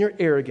boast in your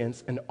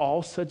arrogance, and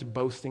all such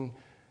boasting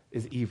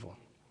is evil.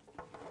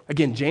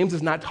 Again, James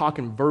is not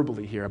talking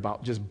verbally here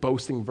about just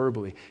boasting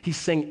verbally. He's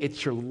saying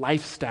it's your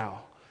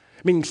lifestyle.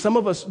 Meaning some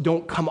of us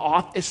don't come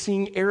off as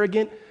seeming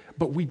arrogant,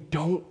 but we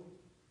don't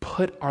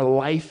put our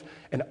life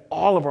and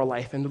all of our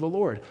life into the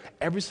Lord.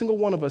 Every single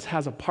one of us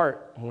has a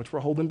part in which we're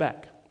holding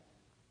back.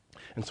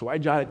 And so I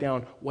jotted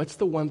down, what's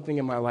the one thing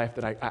in my life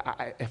that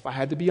I if I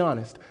had to be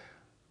honest,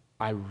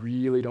 I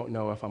really don't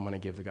know if I'm going to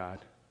give to God.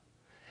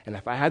 And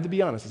if I had to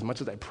be honest, as much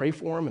as I pray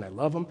for them and I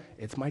love them,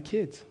 it's my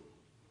kids.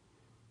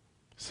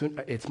 So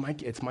it's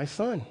my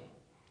son.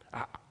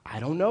 I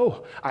don't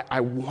know.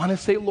 I want to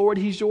say, Lord,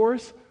 he's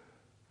yours.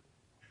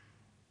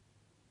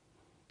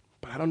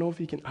 But I don't know if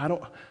he can. I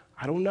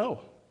don't know.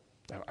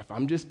 If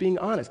I'm just being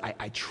honest,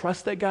 I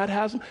trust that God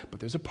has him, but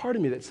there's a part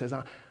of me that says,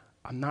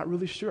 I'm not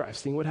really sure. I've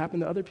seen what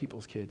happened to other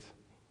people's kids.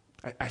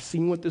 I've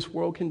seen what this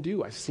world can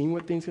do. I've seen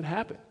what things can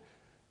happen.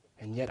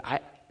 And yet,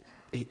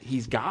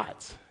 he's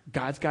God's.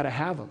 God's got to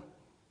have him.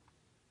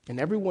 And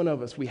every one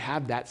of us, we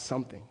have that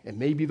something. It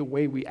may be the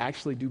way we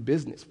actually do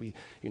business.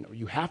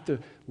 You have to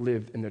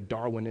live in the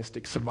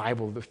Darwinistic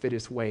survival of the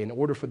fittest way. In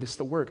order for this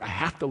to work, I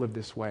have to live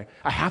this way.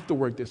 I have to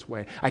work this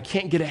way. I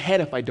can't get ahead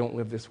if I don't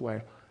live this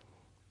way.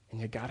 And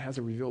yet God has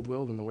a revealed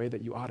will in the way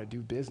that you ought to do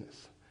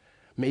business.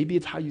 Maybe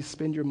it's how you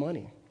spend your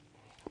money.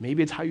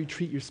 Maybe it's how you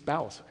treat your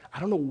spouse. I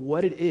don't know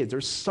what it is.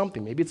 There's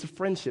something. Maybe it's the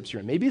friendships you're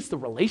in. Maybe it's the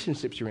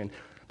relationships you're in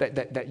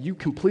that you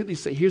completely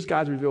say, here's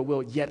God's revealed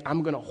will, yet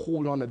I'm going to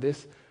hold on to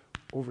this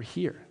over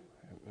here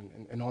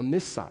and on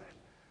this side.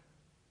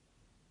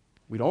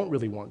 We don't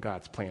really want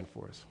God's plan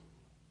for us.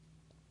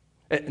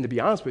 And to be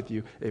honest with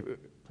you,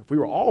 if we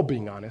were all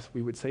being honest,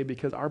 we would say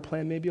because our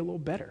plan may be a little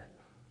better.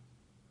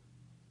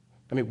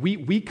 I mean,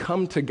 we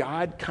come to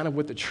God kind of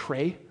with a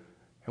tray,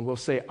 and we'll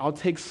say, I'll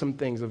take some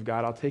things of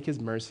God. I'll take his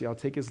mercy. I'll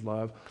take his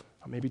love.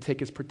 I'll maybe take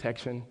his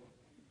protection.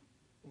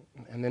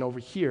 And then over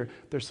here,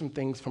 there's some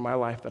things from my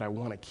life that I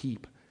want to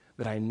keep,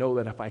 that I know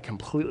that if I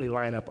completely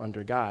line up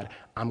under God,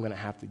 I'm going to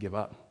have to give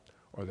up,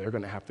 or they're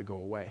going to have to go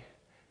away.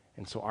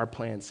 And so our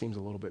plan seems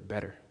a little bit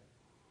better.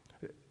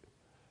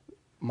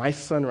 My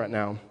son right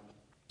now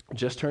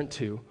just turned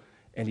 2,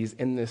 and he's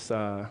in this,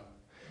 I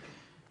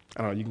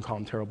don't know, you can call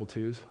them terrible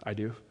twos. I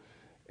do.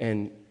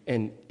 And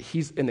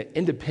he's in the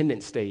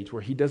independent stage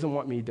where he doesn't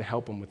want me to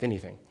help him with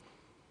anything.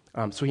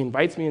 So he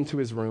invites me into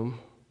his room,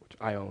 which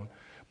I own.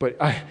 But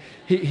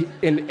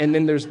and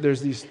then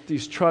there's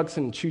these trucks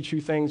and choo-choo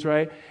things,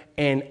 right?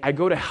 And I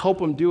go to help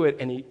him do it,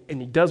 and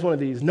he does one of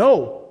these,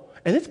 no.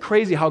 And it's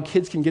crazy how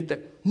kids can get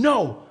that,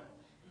 no.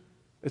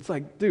 It's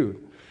like,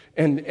 dude.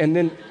 And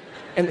then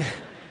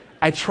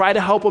I try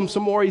to help him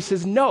some more. He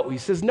says no.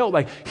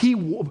 Like,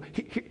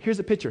 here's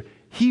a picture.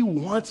 He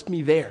wants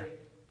me there,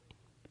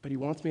 but he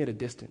wants me at a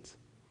distance.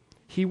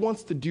 He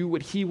wants to do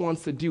what he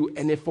wants to do.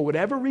 And if for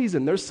whatever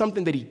reason there's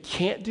something that he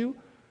can't do,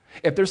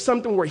 if there's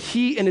something where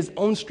he in his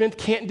own strength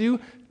can't do,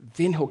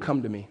 then he'll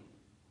come to me.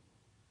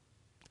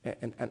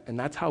 And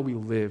that's how we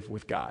live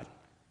with God.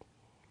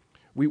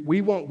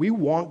 We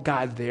want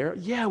God there.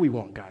 Yeah, we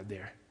want God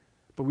there.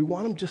 But we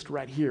want him just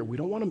right here. We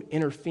don't want him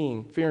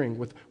interfering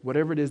with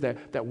whatever it is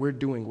that we're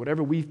doing,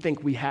 whatever we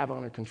think we have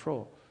under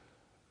control.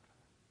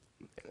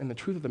 And the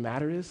truth of the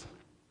matter is,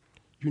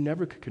 you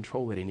never could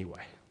control it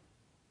anyway.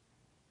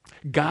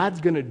 God's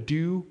going to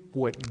do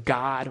what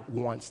God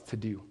wants to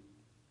do.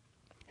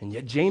 And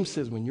yet James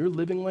says when you're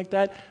living like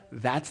that,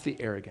 that's the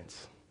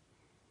arrogance.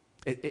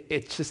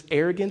 It's just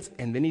arrogance,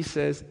 and then he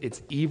says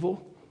it's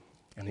evil.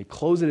 And he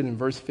closes it in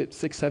verse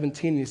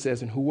 6:17, and he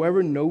says, and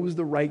whoever knows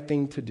the right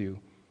thing to do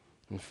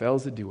and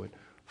fails to do it,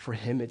 for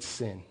him it's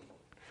sin.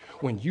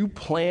 When you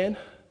plan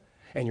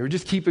and you're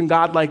just keeping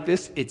God like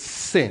this, it's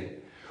sin.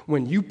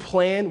 When you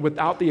plan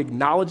without the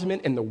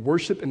acknowledgement and the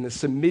worship and the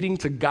submitting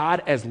to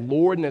God as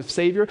Lord and as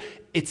Savior,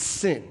 it's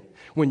sin.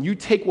 When you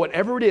take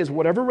whatever it is,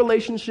 whatever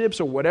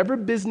relationships or whatever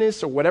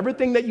business or whatever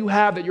thing that you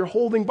have that you're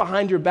holding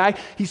behind your back,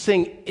 he's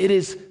saying it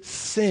is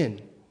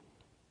sin.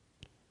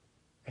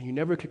 And you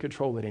never could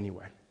control it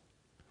anyway.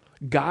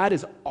 God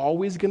is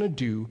always going to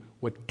do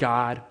what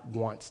God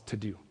wants to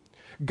do.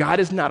 God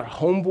is not a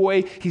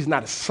homeboy. He's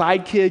not a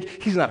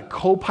sidekick. He's not a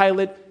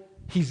co-pilot.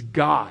 He's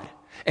God.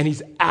 And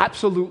he's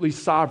absolutely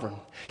sovereign.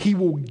 He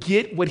will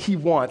get what he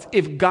wants.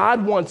 If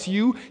God wants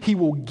you, he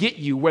will get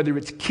you, whether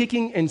it's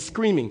kicking and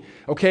screaming,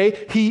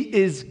 okay? He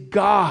is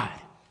God.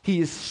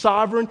 He is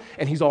sovereign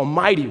and he's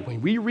almighty.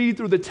 When we read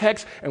through the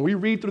text and we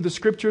read through the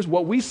scriptures,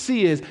 what we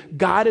see is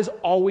God is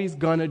always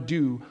going to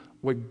do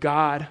what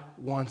God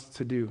wants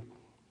to do.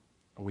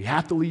 We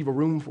have to leave a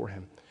room for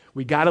him.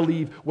 We got to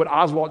leave what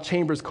Oswald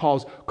Chambers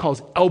calls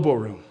elbow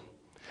room.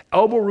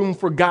 Elbow room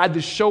for God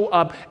to show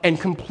up and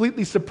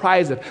completely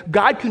surprise us.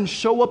 God can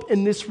show up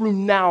in this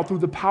room now through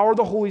the power of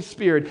the Holy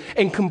Spirit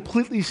and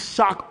completely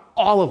shock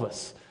all of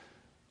us,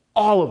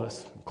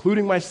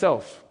 including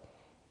myself.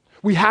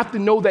 We have to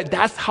know that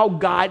that's how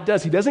God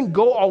does. He doesn't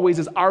go always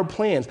as our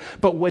plans,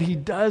 but what he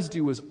does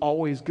do is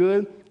always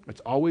good,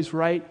 it's always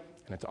right,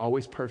 and it's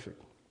always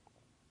perfect.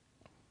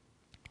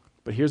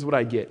 But here's what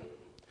I get.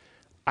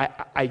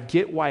 I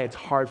get why it's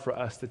hard for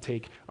us to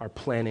take our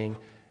planning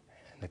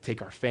and to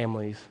take our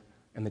families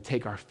and to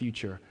take our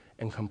future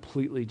and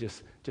completely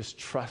just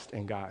trust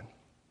in God.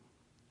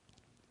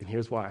 And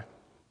here's why.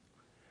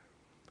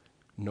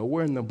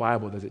 Nowhere in the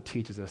Bible does it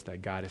teach us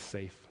that God is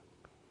safe.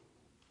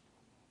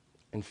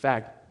 In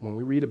fact, when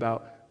we read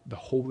about the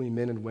holy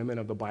men and women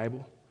of the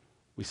Bible,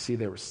 we see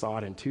they were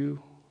sawed in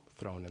two,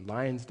 thrown in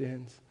lions'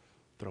 dens,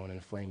 thrown in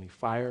flaming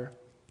fire,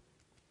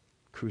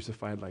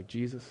 crucified like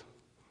Jesus.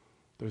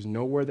 There's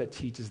nowhere that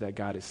teaches that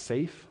God is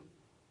safe,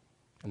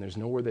 and there's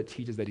nowhere that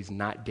teaches that he's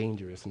not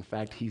dangerous. In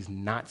fact, he's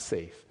not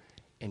safe,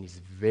 and he's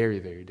very,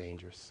 very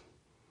dangerous.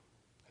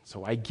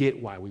 So I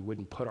get why we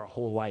wouldn't put our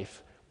whole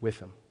life with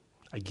him.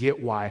 I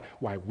get why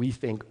we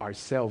think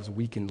ourselves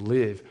we can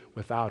live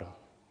without him.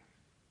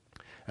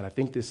 And I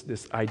think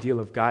this ideal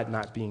of God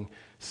not being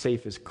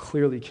safe is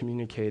clearly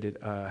communicated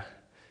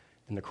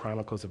in the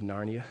Chronicles of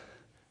Narnia,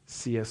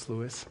 C.S.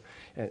 Lewis.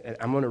 And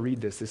I'm going to read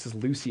this. This is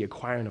Lucy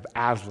acquiring of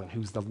Aslan,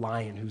 who's the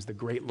lion, who's the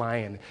great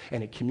lion.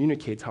 And it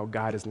communicates how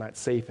God is not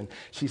safe. And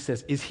she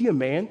says, "Is he a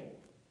man?"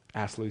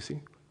 asked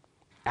Lucy.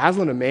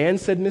 "Aslan a man?"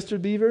 said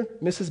Mrs.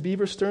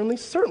 Beaver sternly.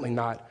 "Certainly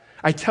not.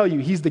 I tell you,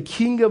 he's the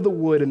king of the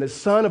wood and the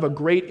son of a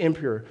great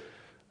emperor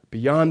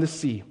beyond the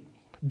sea.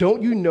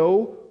 Don't you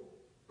know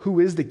who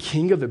is the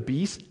king of the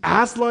beasts?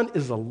 Aslan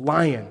is a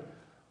lion,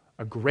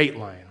 a great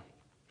lion.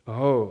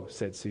 Oh,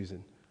 said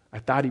Susan, I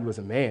thought he was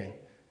a man.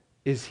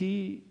 Is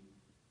he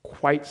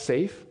quite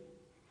safe?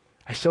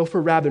 I shall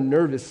feel rather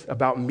nervous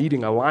about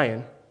meeting a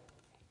lion.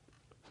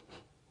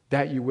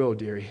 That you will,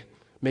 dearie.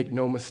 Make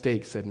no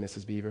mistake, said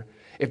Mrs. Beaver.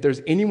 If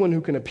there's anyone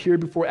who can appear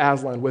before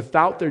Aslan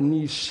without their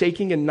knees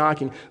shaking and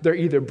knocking, they're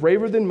either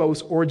braver than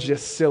most or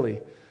just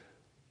silly.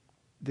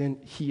 Then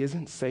he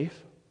isn't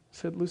safe,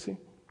 said Lucy.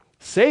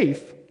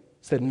 Safe,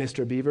 said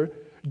Mr. Beaver.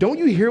 Don't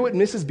you hear what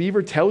Mrs.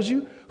 Beaver tells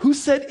you? Who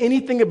said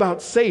anything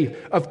about safe?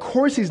 Of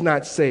course he's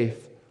not safe.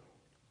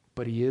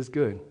 But he is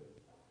good.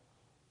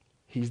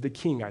 He's the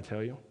king, I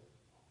tell you.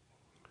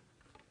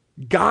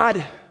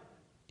 God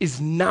is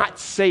not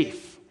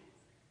safe,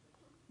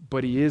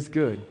 but he is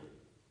good.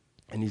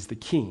 And he's the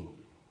king.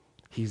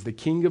 He's the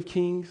King of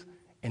kings,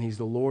 and he's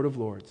the Lord of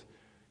lords.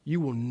 You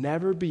will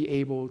never be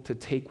able to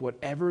take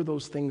whatever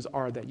those things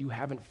are that you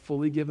haven't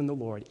fully given the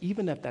Lord,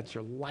 even if that's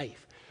your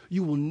life.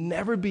 You will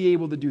never be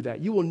able to do that.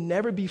 You will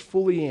never be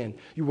fully in.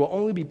 You will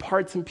only be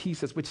parts and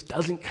pieces, which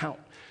doesn't count.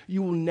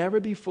 You will never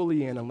be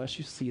fully in unless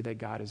you see that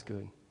God is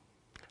good,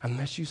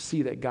 unless you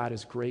see that God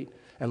is great,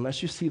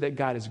 unless you see that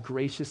God is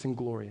gracious and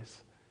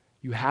glorious.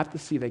 You have to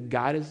see that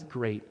God is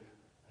great,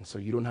 and so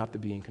you don't have to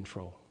be in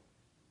control.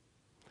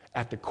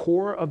 At the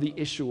core of the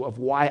issue of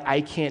why I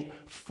can't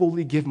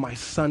fully give my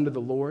son to the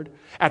Lord,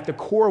 at the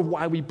core of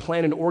why we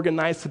plan and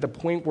organize to the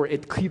point where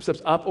it keeps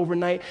us up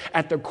overnight,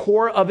 at the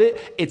core of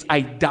it, it's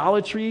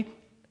idolatry,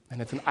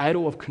 and it's an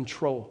idol of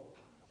control.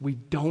 We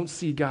don't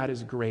see God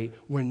as great.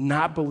 We're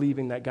not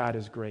believing that God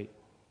is great.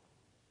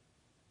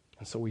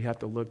 And so we have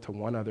to look to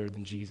one other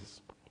than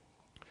Jesus.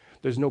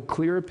 There's no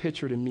clearer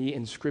picture to me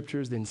in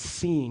scriptures than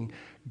seeing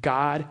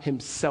God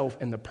himself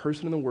and the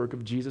person and the work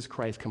of Jesus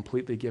Christ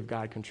completely give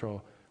God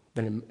control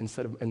than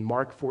in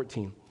Mark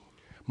 14.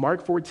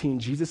 Mark 14,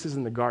 Jesus is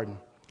in the garden.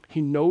 He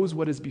knows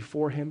what is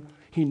before him.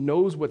 He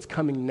knows what's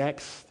coming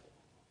next,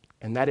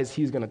 and that is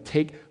he's going to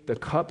take the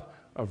cup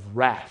of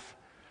wrath,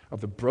 of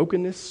the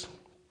brokenness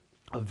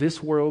of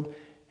this world,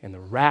 and the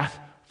wrath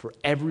for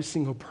every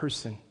single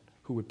person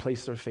who would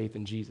place their faith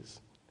in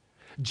Jesus.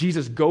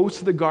 Jesus goes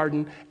to the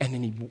garden, and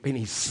then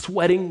he's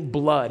sweating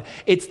blood.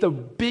 It's the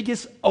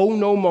biggest oh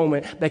no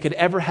moment that could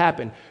ever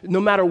happen. No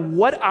matter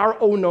what our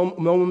oh no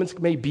moments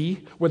may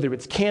be, whether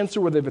it's cancer,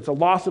 whether it's a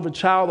loss of a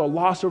child or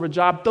loss of a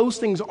job, those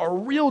things are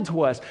real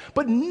to us.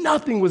 But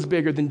nothing was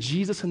bigger than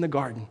Jesus in the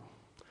garden.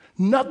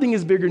 Nothing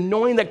is bigger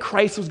knowing that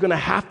Christ was going to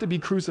have to be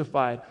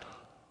crucified.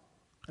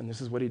 And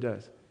this is what he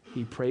does.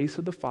 He prays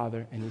to the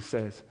Father, and he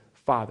says,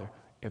 Father,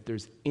 if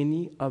there's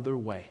any other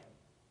way,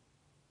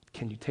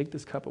 can you take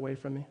this cup away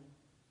from me?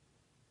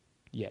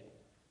 Yet,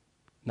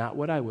 not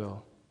what I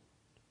will,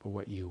 but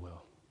what you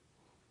will.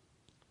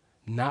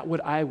 Not what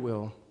I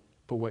will,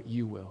 but what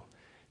you will.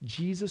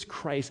 Jesus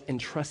Christ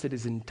entrusted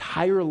his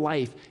entire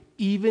life,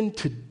 even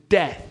to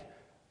death,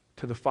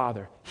 to the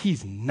Father.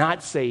 He's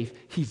not safe.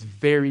 He's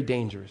very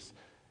dangerous.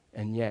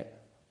 And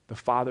yet, the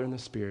Father and the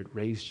Spirit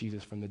raised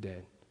Jesus from the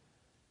dead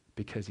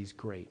because he's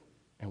great,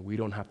 and we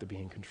don't have to be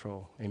in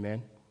control.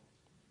 Amen?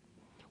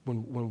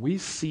 When we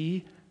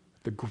see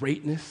the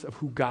greatness of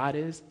who God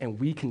is, and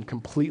we can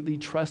completely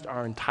trust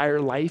our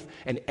entire life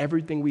and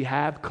everything we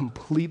have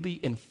completely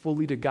and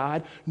fully to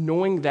God,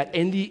 knowing that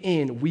in the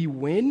end we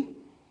win,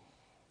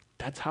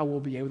 that's how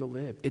we'll be able to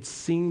live. It's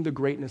seeing the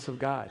greatness of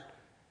God.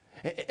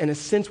 In a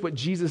sense, what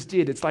Jesus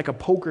did, it's like a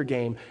poker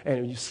game,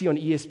 and you see on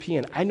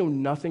ESPN, I know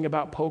nothing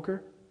about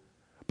poker,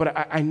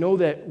 but I know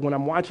that when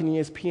I'm watching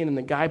ESPN and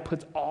the guy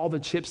puts all the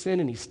chips in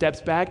and he steps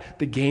back,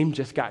 the game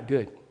just got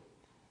good.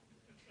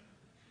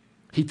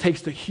 He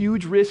takes the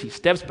huge risk, he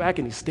steps back,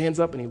 and he stands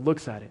up and he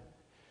looks at it.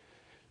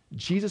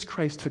 Jesus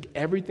Christ took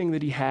everything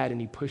that he had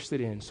and he pushed it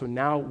in. So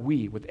now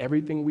we, with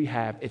everything we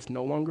have, it's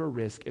no longer a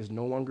risk, it's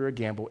no longer a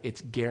gamble,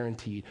 it's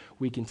guaranteed.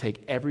 We can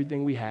take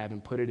everything we have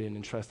and put it in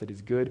and trust that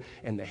it's good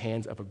in the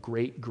hands of a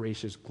great,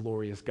 gracious,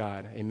 glorious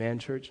God. Amen,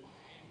 church?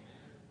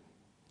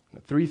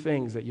 The three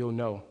things that you'll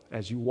know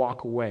as you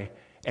walk away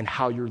and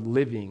how you're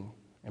living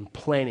and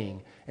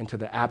planning into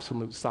the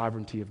absolute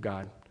sovereignty of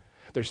God.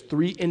 There's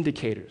three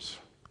indicators.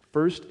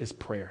 First is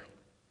prayer.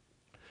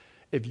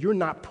 If you're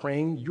not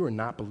praying, you are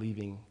not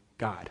believing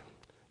God.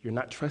 You're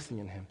not trusting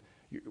in him.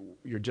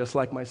 You're just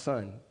like my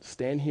son.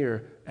 Stand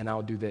here and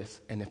I'll do this.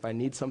 And if I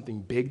need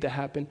something big to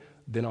happen,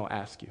 then I'll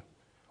ask you.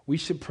 We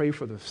should pray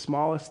for the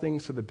smallest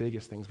things to the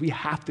biggest things. We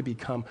have to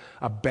become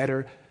a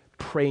better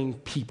praying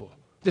people.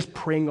 Just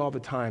praying all the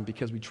time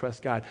because we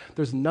trust God.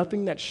 There's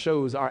nothing that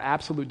shows our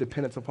absolute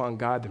dependence upon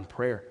God than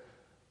prayer.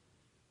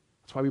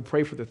 That's why we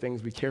pray for the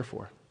things we care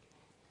for.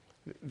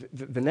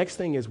 The next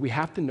thing is we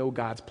have to know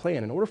God's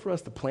plan. In order for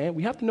us to plan,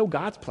 we have to know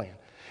God's plan.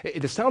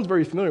 It sounds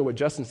very familiar what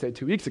Justin said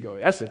 2 weeks ago.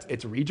 In essence,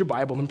 it's read your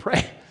Bible and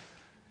pray.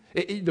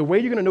 The way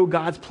you're going to know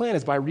God's plan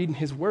is by reading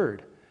his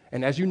word.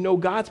 And as you know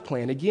God's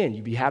plan, again,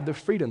 you have the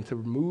freedom to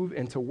move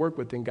and to work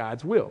within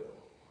God's will.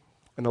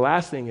 And the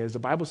last thing is the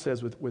Bible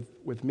says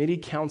with many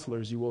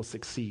counselors you will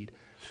succeed.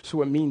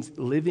 So it means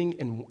living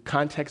in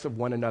context of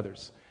one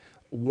another's.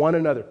 One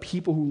another,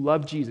 people who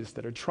love Jesus,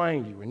 that are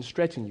trying you and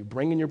stretching you,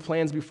 bringing your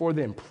plans before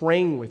them,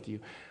 praying with you.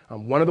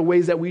 One of the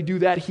ways that we do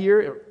that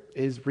here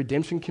is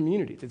redemption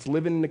communities. It's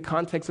living in the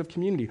context of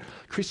community.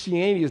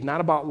 Christianity is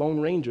not about lone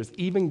rangers.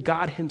 Even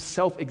God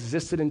himself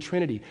existed in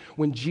Trinity.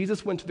 When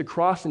Jesus went to the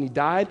cross and he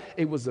died,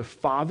 it was the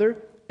Father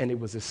and it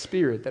was the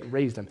Spirit that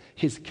raised him,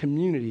 his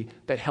community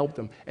that helped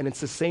him. And it's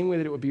the same way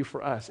that it would be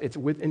for us. It's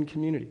within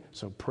community.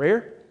 So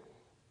prayer,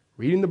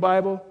 reading the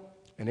Bible,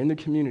 and in the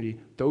community,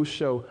 those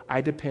show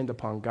I depend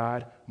upon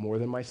God more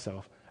than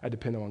myself. I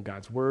depend on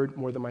God's word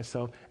more than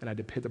myself, and I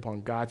depend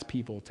upon God's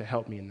people to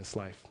help me in this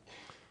life.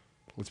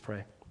 Let's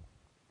pray.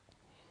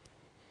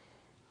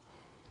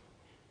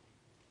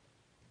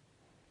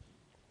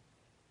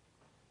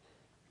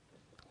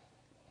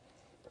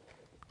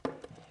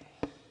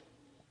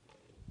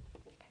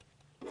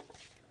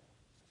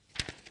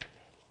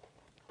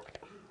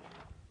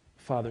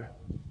 Father,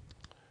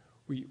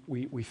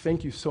 we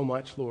thank you so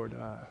much, Lord,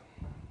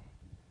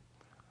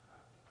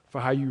 for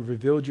how you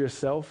revealed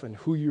yourself and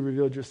who you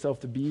revealed yourself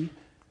to be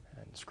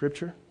in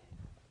Scripture.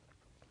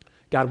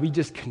 God, we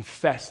just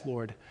confess,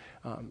 Lord,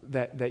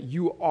 that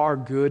you are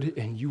good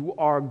and you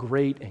are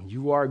great and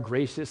you are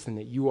gracious and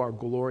that you are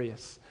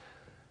glorious.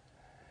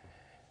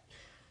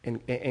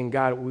 And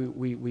God,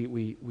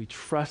 we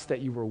trust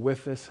that you were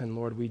with us, and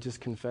Lord, we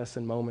just confess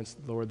in moments,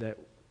 Lord, that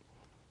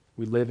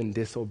we live in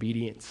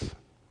disobedience.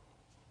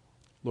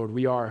 Lord,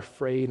 we are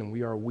afraid and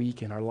we are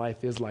weak and our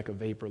life is like a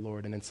vapor,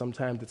 Lord, and then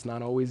sometimes it's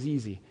not always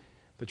easy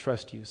to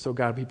trust you. So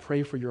God, we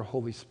pray for your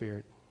Holy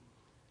Spirit.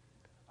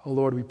 Oh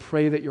Lord, we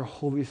pray that your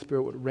Holy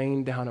Spirit would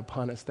rain down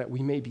upon us, that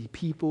we may be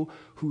people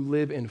who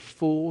live in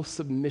full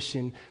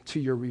submission to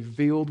your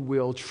revealed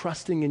will,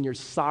 trusting in your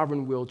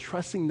sovereign will,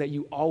 trusting that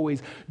you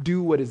always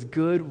do what is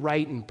good,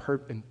 right, and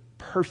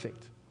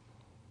perfect.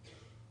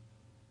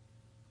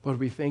 Lord,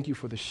 we thank you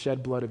for the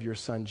shed blood of your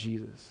Son,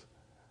 Jesus.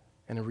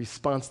 And in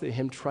response to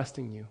him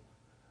trusting you,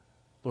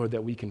 Lord,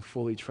 that we can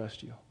fully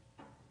trust you.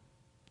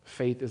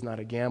 Faith is not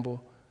a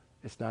gamble.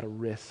 It's not a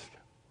risk.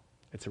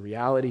 It's a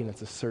reality and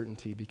it's a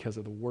certainty because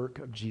of the work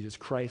of Jesus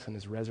Christ and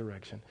his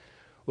resurrection.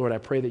 Lord, I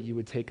pray that you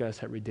would take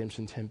us at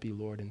Redemption Tempe,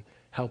 Lord, and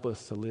help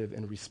us to live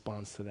in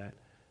response to that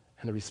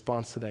and the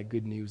response to that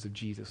good news of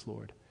Jesus,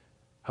 Lord.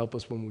 Help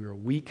us when we are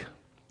weak.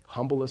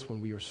 Humble us when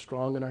we are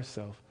strong in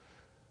ourselves.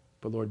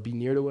 But Lord, be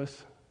near to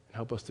us and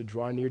help us to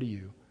draw near to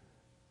you.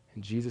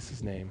 In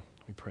Jesus' name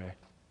we pray.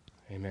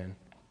 Amen.